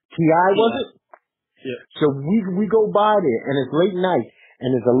T.I., was it? Yeah. So we go by there, and it's late night,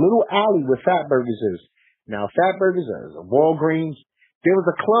 and there's a little alley where Fat Burgers is. Now, Fat Burgers is a Walgreens. There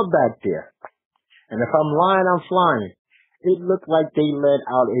was a club back there. And if I'm lying, I'm flying. It looked like they let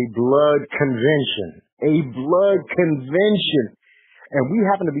out a blood convention. A blood convention. And we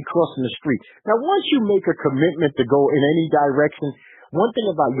happen to be crossing the street. Now, once you make a commitment to go in any direction, one thing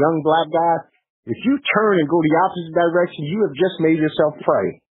about young black guys, if you turn and go the opposite direction, you have just made yourself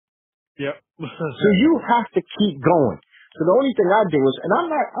prey. Yep. So you have to keep going. So the only thing I did was, and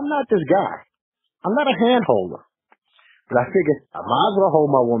I'm not this guy. I'm not a hand holder. But I figured I might as well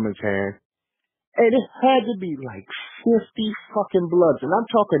hold my woman's hand. And it had to be like 50 fucking bloods. And I'm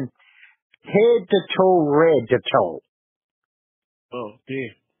talking head to toe, red to toe. Oh,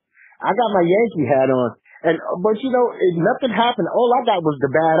 damn. I got my Yankee hat on. But nothing happened. All I got was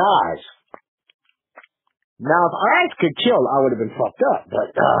the bad eyes. Now, if eyes could kill, I would have been fucked up.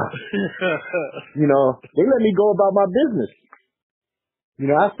 But, they let me go about my business.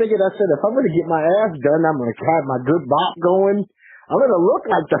 I said, if I'm going to get my ass done, I'm going to have my good bop going. I'm going to look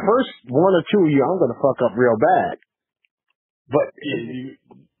like the first 1 or 2 of you, I'm going to fuck up real bad. But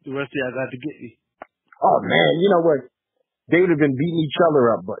the rest of y'all got to get me. Oh, man, you know what? They would have been beating each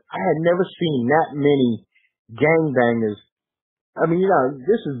other up, but I had never seen that many gangbangers. I mean,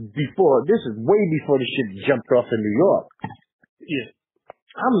 this is way before the shit jumped off in New York. Yeah.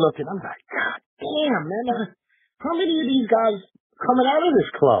 I'm looking, I'm like, God damn, man. How many of these guys coming out of this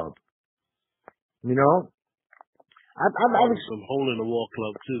club? I was some hole in the wall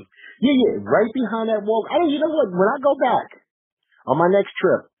club too. Yeah, right behind that wall. You know what? When I go back on my next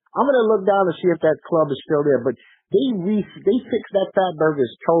trip, I'm gonna look down and see if that club is still there. But they fixed that Fat Burger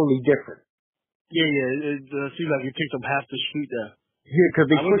is totally different. Yeah. It seems like you took them half the street there. Yeah, because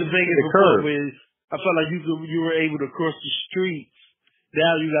they put the curve. I felt like you were able to cross the streets.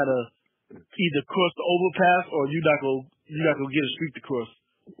 Now you gotta either cross the overpass or you're not gonna get a street to cross.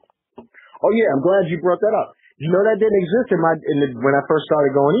 Oh yeah, I'm glad you brought that up. That didn't exist when I first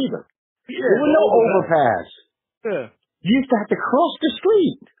started going either. Yeah, there was no overpass. Yeah. You used to have to cross the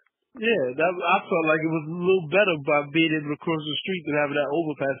street. Yeah, I felt like it was a little better by being able to cross the street than having that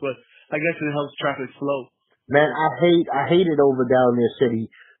overpass, but I guess it helps traffic flow. Man, I hate it over down there, city.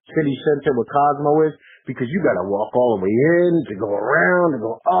 city center where Cosmo is, because you gotta walk all the way in, to go around, to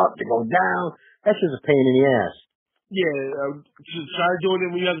go up, to go down. That's just a pain in the ass. Yeah, just try doing it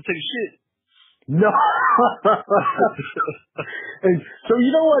when you have to take a shit. No. And so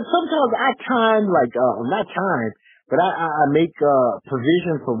you know what? Sometimes I time not time, but I make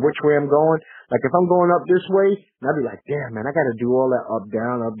provision for which way I'm going. Like if I'm going up this way, and I'll be like, damn man, I got to do all that up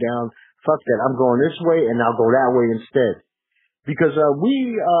down. Fuck that. I'm going this way, and I'll go that way instead. Because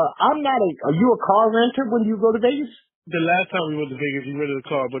I'm not a. Are you a car renter when you go to Vegas? The last time we went to Vegas, we rented a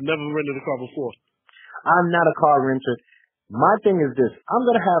car, but never rented a car before. I'm not a car renter. My thing is this: I'm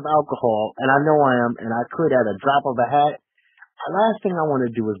gonna have alcohol, and I know I am, and I could at a drop of a hat. The last thing I want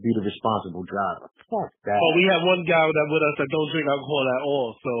to do is be the responsible driver. Fuck that. Oh, we have one guy with us that don't drink alcohol at all,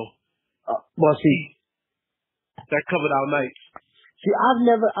 so well, see, that covered our nights. see, I've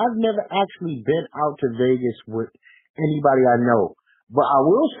never actually been out to Vegas with anybody I know, but I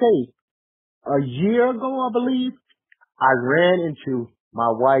will say, a year ago, I believe, I ran into my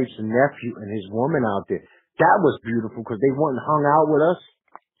wife's nephew and his woman out there. That was beautiful because they went and hung out with us.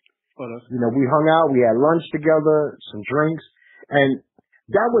 You know, we hung out, we had lunch together, some drinks, and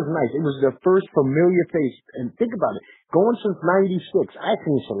that was nice. It was the first familiar face. And think about it, going since '96, I've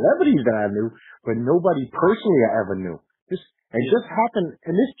seen celebrities that I knew, but nobody personally I ever knew. This just happened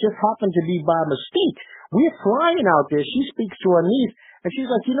to be by mistake. We're flying out there. She speaks to her niece, and she's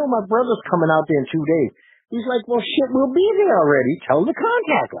like, you know, my brother's coming out there in 2 days. He's like, well, shit, we'll be there already. Tell him to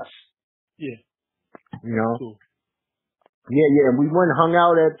contact us. Yeah. You know? Cool. Yeah. And we went and hung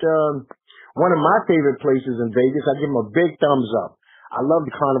out at one of my favorite places in Vegas. I give them a big thumbs up. I love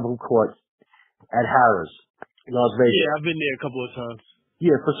the Carnival Court at Harrah's, Las Vegas. Yeah, I've been there a couple of times.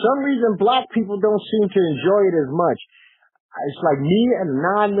 Yeah, for some reason, black people don't seem to enjoy it as much. It's like me and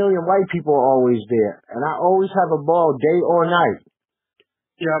 9 million white people are always there, and I always have a ball day or night.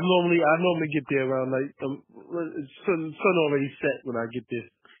 Yeah, I normally get there around like sun already set when I get there.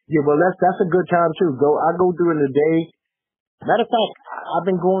 Yeah, well that's a good time too. I go during the day. Matter of fact, I've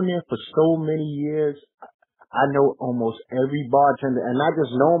been going there for so many years. I know almost every bartender, and not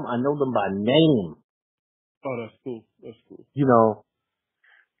just know them, I know them by name. Oh, that's cool. That's cool. You know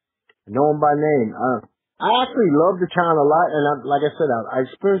them by name. I actually love the town a lot, and like I said, I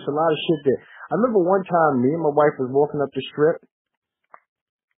experienced a lot of shit there. I remember one time, me and my wife was walking up the strip,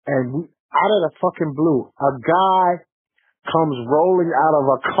 and out of the fucking blue, a guy comes rolling out of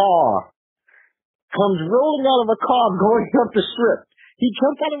a car going up the strip. He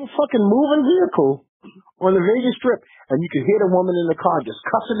jumped out of a fucking moving vehicle on the Vegas Strip, and you could hear the woman in the car just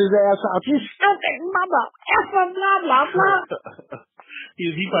cussing his ass out. You stupid mother effer, blah, blah, blah. He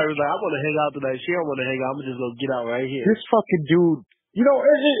probably was like, I want to hang out tonight. She don't want to hang out. I'm just going to get out right here. This fucking dude, you know,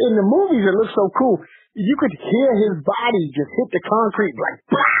 in the movies it looks so cool. You could hear his body just hit the concrete like,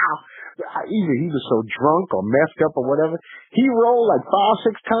 pow! Either he was so drunk or messed up or whatever. He rolled like 5,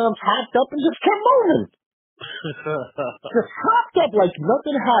 6 times, hopped up, and just kept moving. Just hopped up like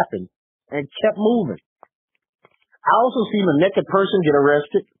nothing happened and kept moving. I also seen a naked person get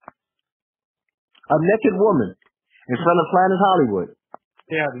arrested. A naked woman in front of Planet Hollywood.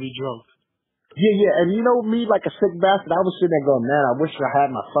 They had to be drunk. Yeah. And you know me, like a sick bastard, I was sitting there going, man, I wish I had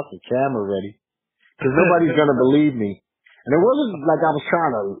my fucking camera ready. Because nobody's going to believe me. And it wasn't like I was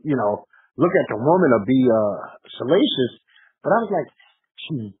trying to, you know, look at the woman or be salacious. But I was like,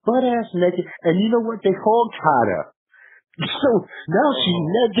 she's butt-ass naked. And you know what? They hog-tied her. So now she's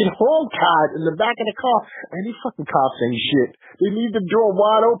naked, hog-tied in the back of the car. And these fucking cops ain't shit. They leave the door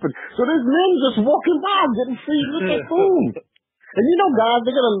wide open. So there's men just walking by getting free liquor food. And you know, guys,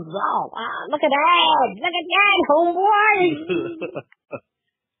 they're going to, look at that. Look at that, homeboy.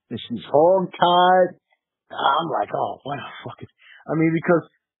 And she's hog-tied. I'm like, oh, what a fucking... I mean, because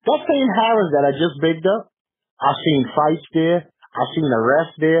that same Harrah's that I just bigged up, I've seen fights there. I've seen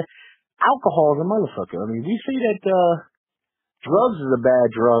arrests there. Alcohol's a motherfucker. I mean, we see that drugs is a bad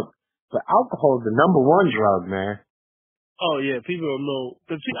drug, but alcohol is the #1 drug, man. Oh, yeah, people don't know.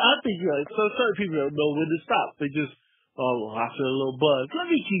 But see, I think certain people don't know when to stop. They just, I feel a little buzz. Let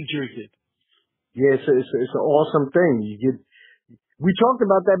me keep drinking. Yeah, it's an awesome thing. We talked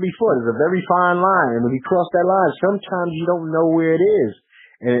about that before. There's a very fine line, and when you cross that line, sometimes you don't know where it is,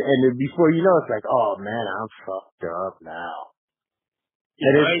 and then before you know, it's like, oh man, I'm fucked up now.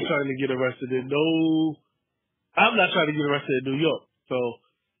 Yeah, I ain't trying to get arrested I'm not trying to get arrested in New York, so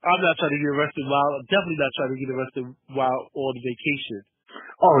I'm not trying to get arrested I'm definitely not trying to get arrested while on vacation.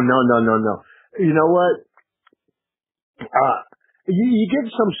 Oh no. You know what? You get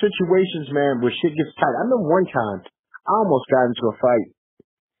some situations, man, where shit gets tight. I remember one time. I almost got into a fight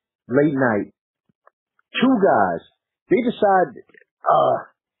late night. 2 guys. They decide,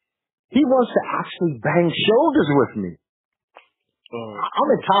 He wants to actually bang shoulders with me. I'm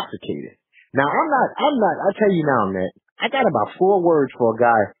intoxicated. Now, I tell you now, man, I got about 4 words for a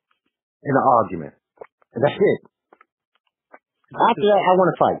guy in an argument. And that's it. After that, I want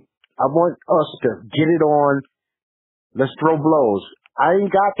to fight. I want us to get it on. Let's throw blows. I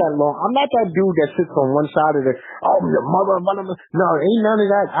ain't got that long. I'm not that dude that sits on one side of the, oh, your mother. No, ain't none of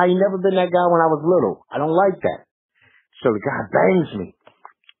that. I ain't never been that guy when I was little. I don't like that. So the guy bangs me.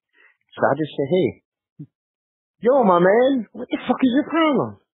 So I just say, hey, yo, my man, what the fuck is your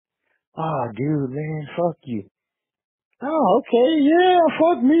problem? Oh, dude, man, fuck you. Oh, okay, yeah,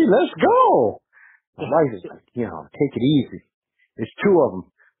 fuck me, let's go. My wife is like, take it easy. There's 2 of them.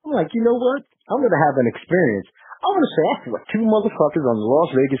 I'm like, you know what? I'm going to have an experience. I want to say I fought 2 motherfuckers on the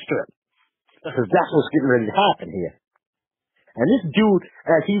Las Vegas Strip. Because that's what's getting ready to happen here. And this dude,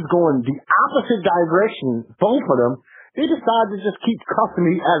 as he's going the opposite direction, both of them, they decide to just keep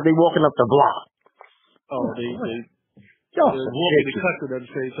cuffing me as they walking up the block. Oh, they're walking and cussing at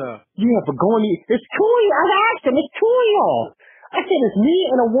the same time. Yeah, but it's 2 of y'all. I asked him, it's 2 of y'all. I said, it's me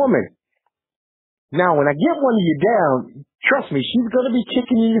and a woman. Now, when I get one of you down, trust me, she's going to be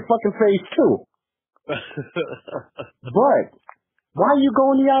kicking you in your fucking face, too. But why are you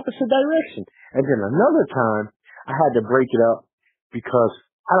going the opposite direction? And then another time, I had to break it up because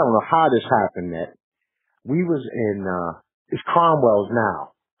I don't know how this happened. That we was in it's Cromwell's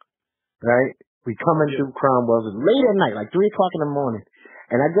now, right? We coming through Cromwell's late at night, like 3 o'clock in the morning,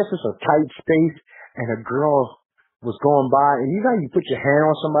 and I guess it's a tight space. And a girl was going by, and you put your hand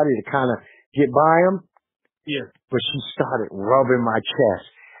on somebody to kind of get by them. Yeah. But she started rubbing my chest,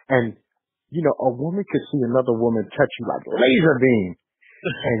 and a woman could see another woman touch you like laser beam.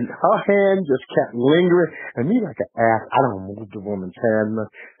 And her hand just kept lingering. And me like an ass, I don't move the woman's hand.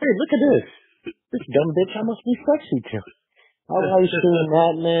 Hey, look at this. This dumb bitch, I must be sexy too. I was doing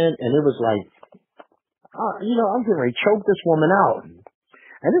that, man. And it was like, I'm getting ready to choke this woman out.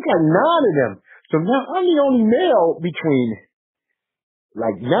 And it's like 9 of them. So now I'm the only male between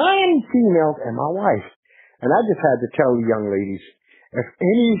like 9 females and my wife. And I just had to tell the young ladies, if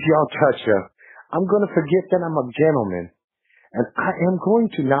any of y'all touch her, I'm going to forget that I'm a gentleman. And I am going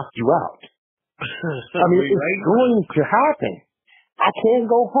to knock you out. I mean, it's going to happen. I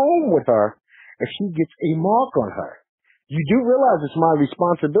can't go home with her if she gets a mark on her. You do realize it's my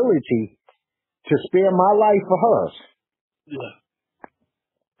responsibility to spare my life for hers. Yeah.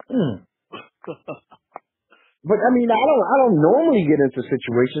 But I mean, I don't normally get into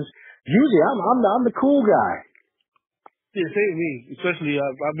situations. Usually, I'm the cool guy. Yeah, same me. Especially,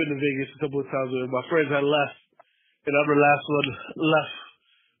 I've been to Vegas a couple of times where my friends had left. And I'm the last one left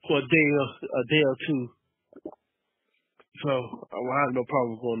for a day or 2. So I have no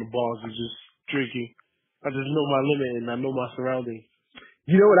problem going to bars and just drinking. I just know my limit and I know my surroundings.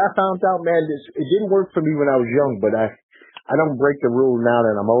 You know what I found out, man? It didn't work for me when I was young, but I don't break the rule now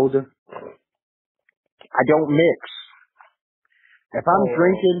that I'm older. I don't mix. If I'm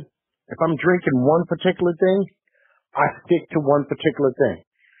drinking one particular thing, I stick to one particular thing.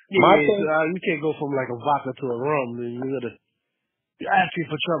 You can't go from like a vodka to a rum. You're asking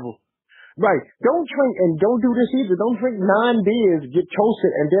for trouble. Right. Don't drink, and don't do this either. Don't drink 9 beers, get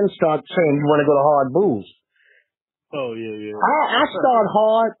toasted, and then start saying you want to go to hard booze. Oh, yeah. I start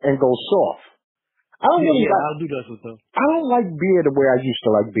hard and go soft. I'll do that sometimes. I don't like beer the way I used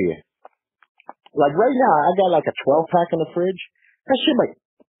to like beer. Like right now, I got like a 12-pack in the fridge. That shit might,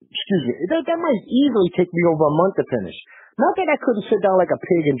 that might easily take me over a month to finish. Not that I couldn't sit down like a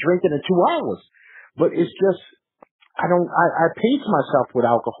pig and drink it in 2 hours, but it's just, I pace myself with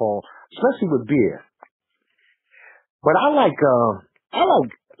alcohol, especially with beer. But I like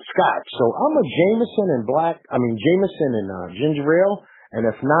scotch, so I'm a Jameson and ginger ale, and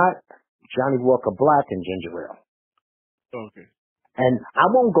if not, Johnny Walker Black and ginger ale. Okay. And I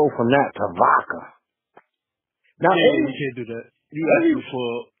won't go from that to vodka. Now, you can't do that. You ask me for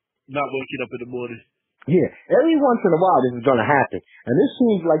not waking up in the morning. Yeah, every once in a while this is going to happen. And this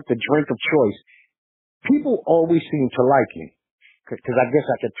seems like the drink of choice. People always seem to like me. Because I guess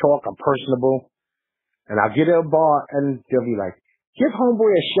I can talk, I'm personable. And I'll get at a bar and they'll be like, give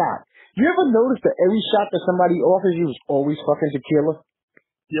homeboy a shot. You ever notice that every shot that somebody offers you is always fucking tequila?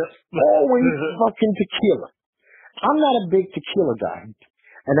 Yep. Always fucking tequila. I'm not a big tequila guy.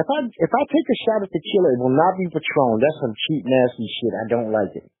 And if I take a shot of tequila, it will not be Patron. That's some cheap, nasty shit. I don't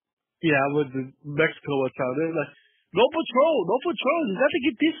like it. Yeah, I went to Mexico one time. They're like, no Patron. You got to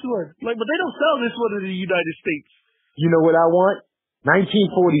get this one. Like, but they don't sell this one in the United States. You know what I want?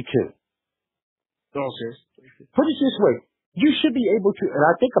 1942. Okay. Put it this way. You should be able to, and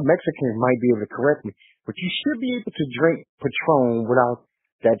I think a Mexican might be able to correct me, but you should be able to drink Patron without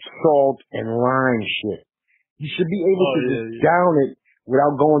that salt and lime shit. You should be able to just down it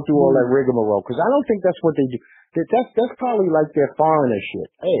without going through all that rigmarole. Because I don't think that's what they do. That's probably like their foreigner shit.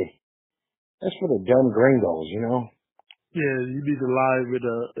 Hey, that's for the dumb gringos, you know? Yeah, you need to lie with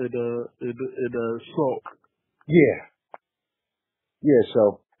a salt. Yeah. Yeah,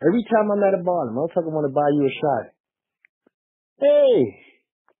 so every time I'm at a bar, the motherfucker want to buy you a shot. Hey,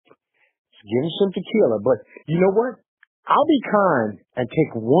 give him some tequila. But you know what? I'll be kind and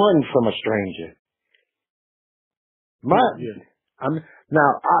take one from a stranger. My last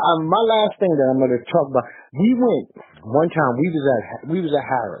thing that I'm going to talk about. We went one time. We was at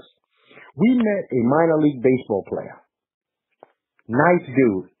Harris. We met a minor league baseball player. Nice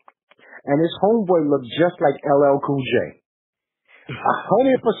dude, and his homeboy looked just like LL Cool J. 100%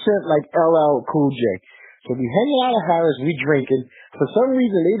 like LL Cool J. So we hanging out at Harris. We drinking. For some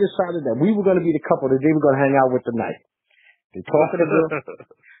reason, they decided that we were going to be the couple that they were going to hang out with tonight. They talking to girl.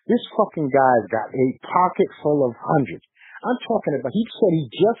 This fucking guy's got a pocket full of hundreds. I'm talking about, he said he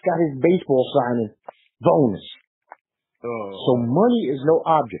just got his baseball signing bonus. So money is no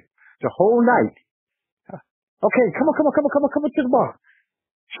object. The whole night. Okay, come on to the bar.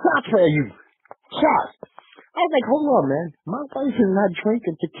 Shots for you. Shots. I was like, hold on, man. My wife is not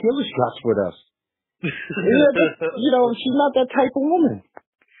drinking tequila shots with us. She's not that type of woman.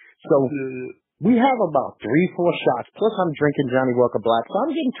 So we have about 3-4 shots. Plus I'm drinking Johnny Walker Black, so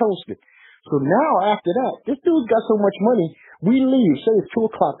I'm getting toasted. So now after that, this dude's got so much money, we leave. Say it's 2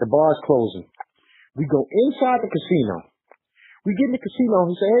 o'clock, the bar's closing. We go inside the casino. We get in the casino and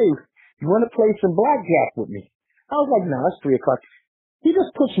he say, hey, you want to play some blackjack with me? I was like, no, it's 3 o'clock. He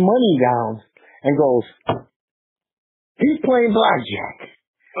just puts money down and goes, he's playing blackjack.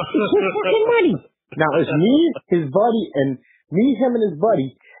 It's his fucking money. Now it's me, his buddy, and him and his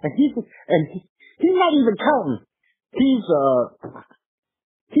buddy, and he's not even counting.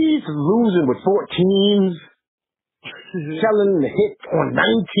 He's losing with 14s, selling the hit on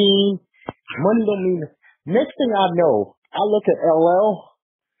 19. Money don't mean. Next thing I know, I look at LL.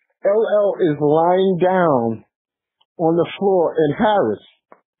 LL is lying down on the floor in Harris.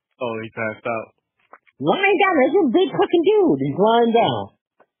 Oh, he passed out. Lying down. That's a big fucking dude. He's lying down.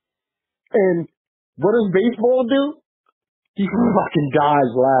 And what does baseball do? He fucking dies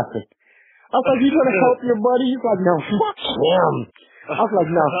laughing. I was like, you gonna help your buddy? He's like, no, fuck him. I was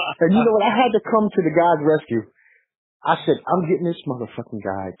like, no. And you know what? I had to come to the guy's rescue. I said, I'm getting this motherfucking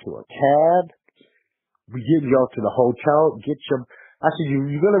guy to a cab. We get y'all to the hotel. I said,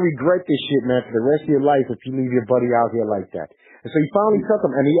 you're gonna regret this shit, man, for the rest of your life if you leave your buddy out here like that. And so he finally took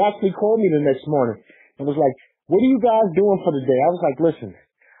him, and he actually called me the next morning and was like, what are you guys doing for the day? I was like, listen,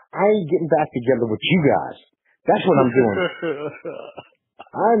 I ain't getting back together with you guys. That's what I'm doing.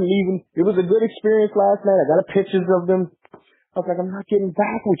 I'm leaving. It was a good experience last night. I got pictures of them. I was like, I'm not getting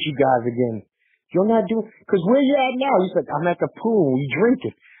back with you guys again. You're not doing, because where you at now? He's like, I'm at the pool. We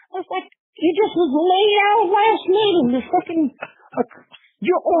drinking. I was like, you just was laid out last night in the fucking,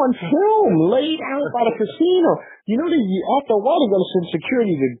 you're on film, laid out by the casino. You know, after a while, they're going to send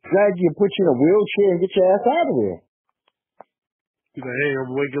security to drag you and put you in a wheelchair and get your ass out of there. He's like, hey,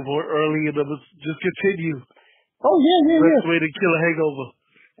 I'm waking up early and just continue. Oh, yeah. Best way to kill a hangover.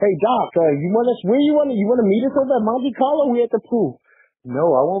 Hey, Doc, you want to meet us over at Monte Carlo? We at the pool.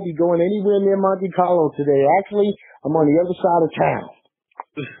 No, I won't be going anywhere near Monte Carlo today. Actually, I'm on the other side of town.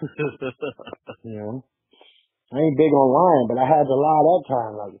 You know, I ain't big on lying, but I had to lie that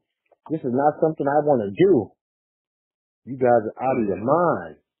time. Like, this is not something I want to do. You guys are out of your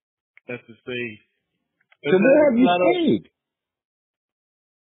mind. That's the thing. So where have you stayed?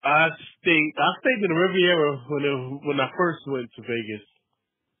 I stayed in the Riviera when I first went to Vegas.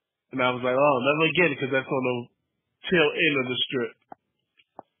 And I was like, oh, never again, because that's on the tail end of the strip.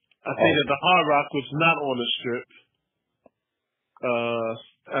 I stayed at the Hard Rock, which is not on the strip.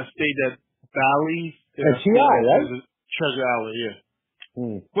 I stayed at Bally's. At TI, right? Treasure Island, yeah.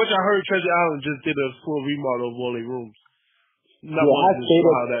 Which I heard Treasure Island just did a full remodel of all their rooms. Not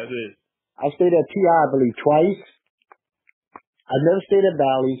sure how that is. I stayed at TI, I believe, twice. I never stayed at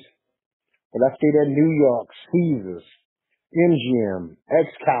Bally's, but I stayed at New York, Caesars, MGM,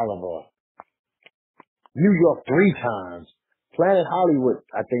 Excalibur, New York 3 times, Planet Hollywood,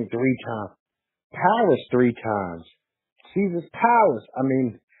 I think 3 times, Paris 3 times, Caesars Palace,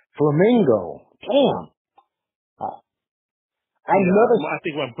 Flamingo. Damn. I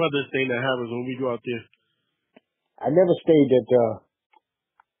think my brother stayed at Harris when we go out there. I never stayed at,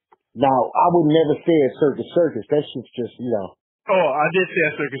 now, I would never stay at Circus. That shit's just, Oh, I did stay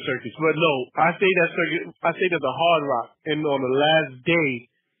at Circus, but no, I stayed at the Hard Rock, and on the last day,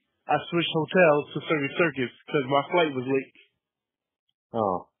 I switched hotels to Circus because my flight was late.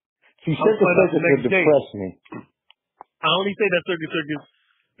 Oh. See, I was Circus playing out the Circus next would day. depress me. I only say that Circus.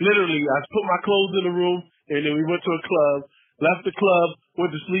 Literally, I put my clothes in the room, and then we went to a club, left the club,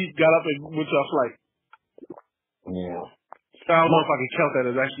 went to sleep, got up, and went to our flight. Yeah. I don't know if I can count that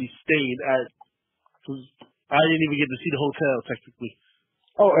as actually staying at. I didn't even get to see the hotel, technically.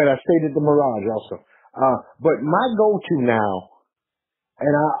 Oh, and I stayed at the Mirage also. But my go-to now,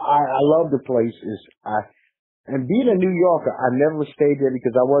 and I love the place, is and being a New Yorker, I never stayed there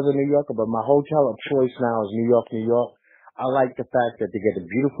because I was a New Yorker, but my hotel of choice now is New York, New York. I like the fact that they get a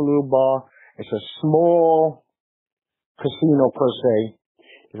beautiful little bar. It's a small casino per se.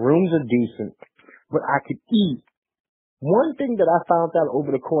 The rooms are decent, but I could eat. One thing that I found out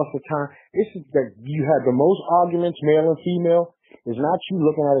over the course of time is that you have the most arguments, male and female, is not you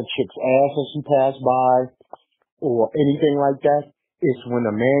looking at a chick's ass as she passed by or anything like that. It's when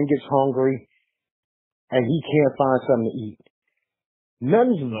a man gets hungry and he can't find something to eat.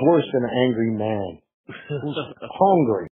 Nothing's worse than an angry man who's hungry.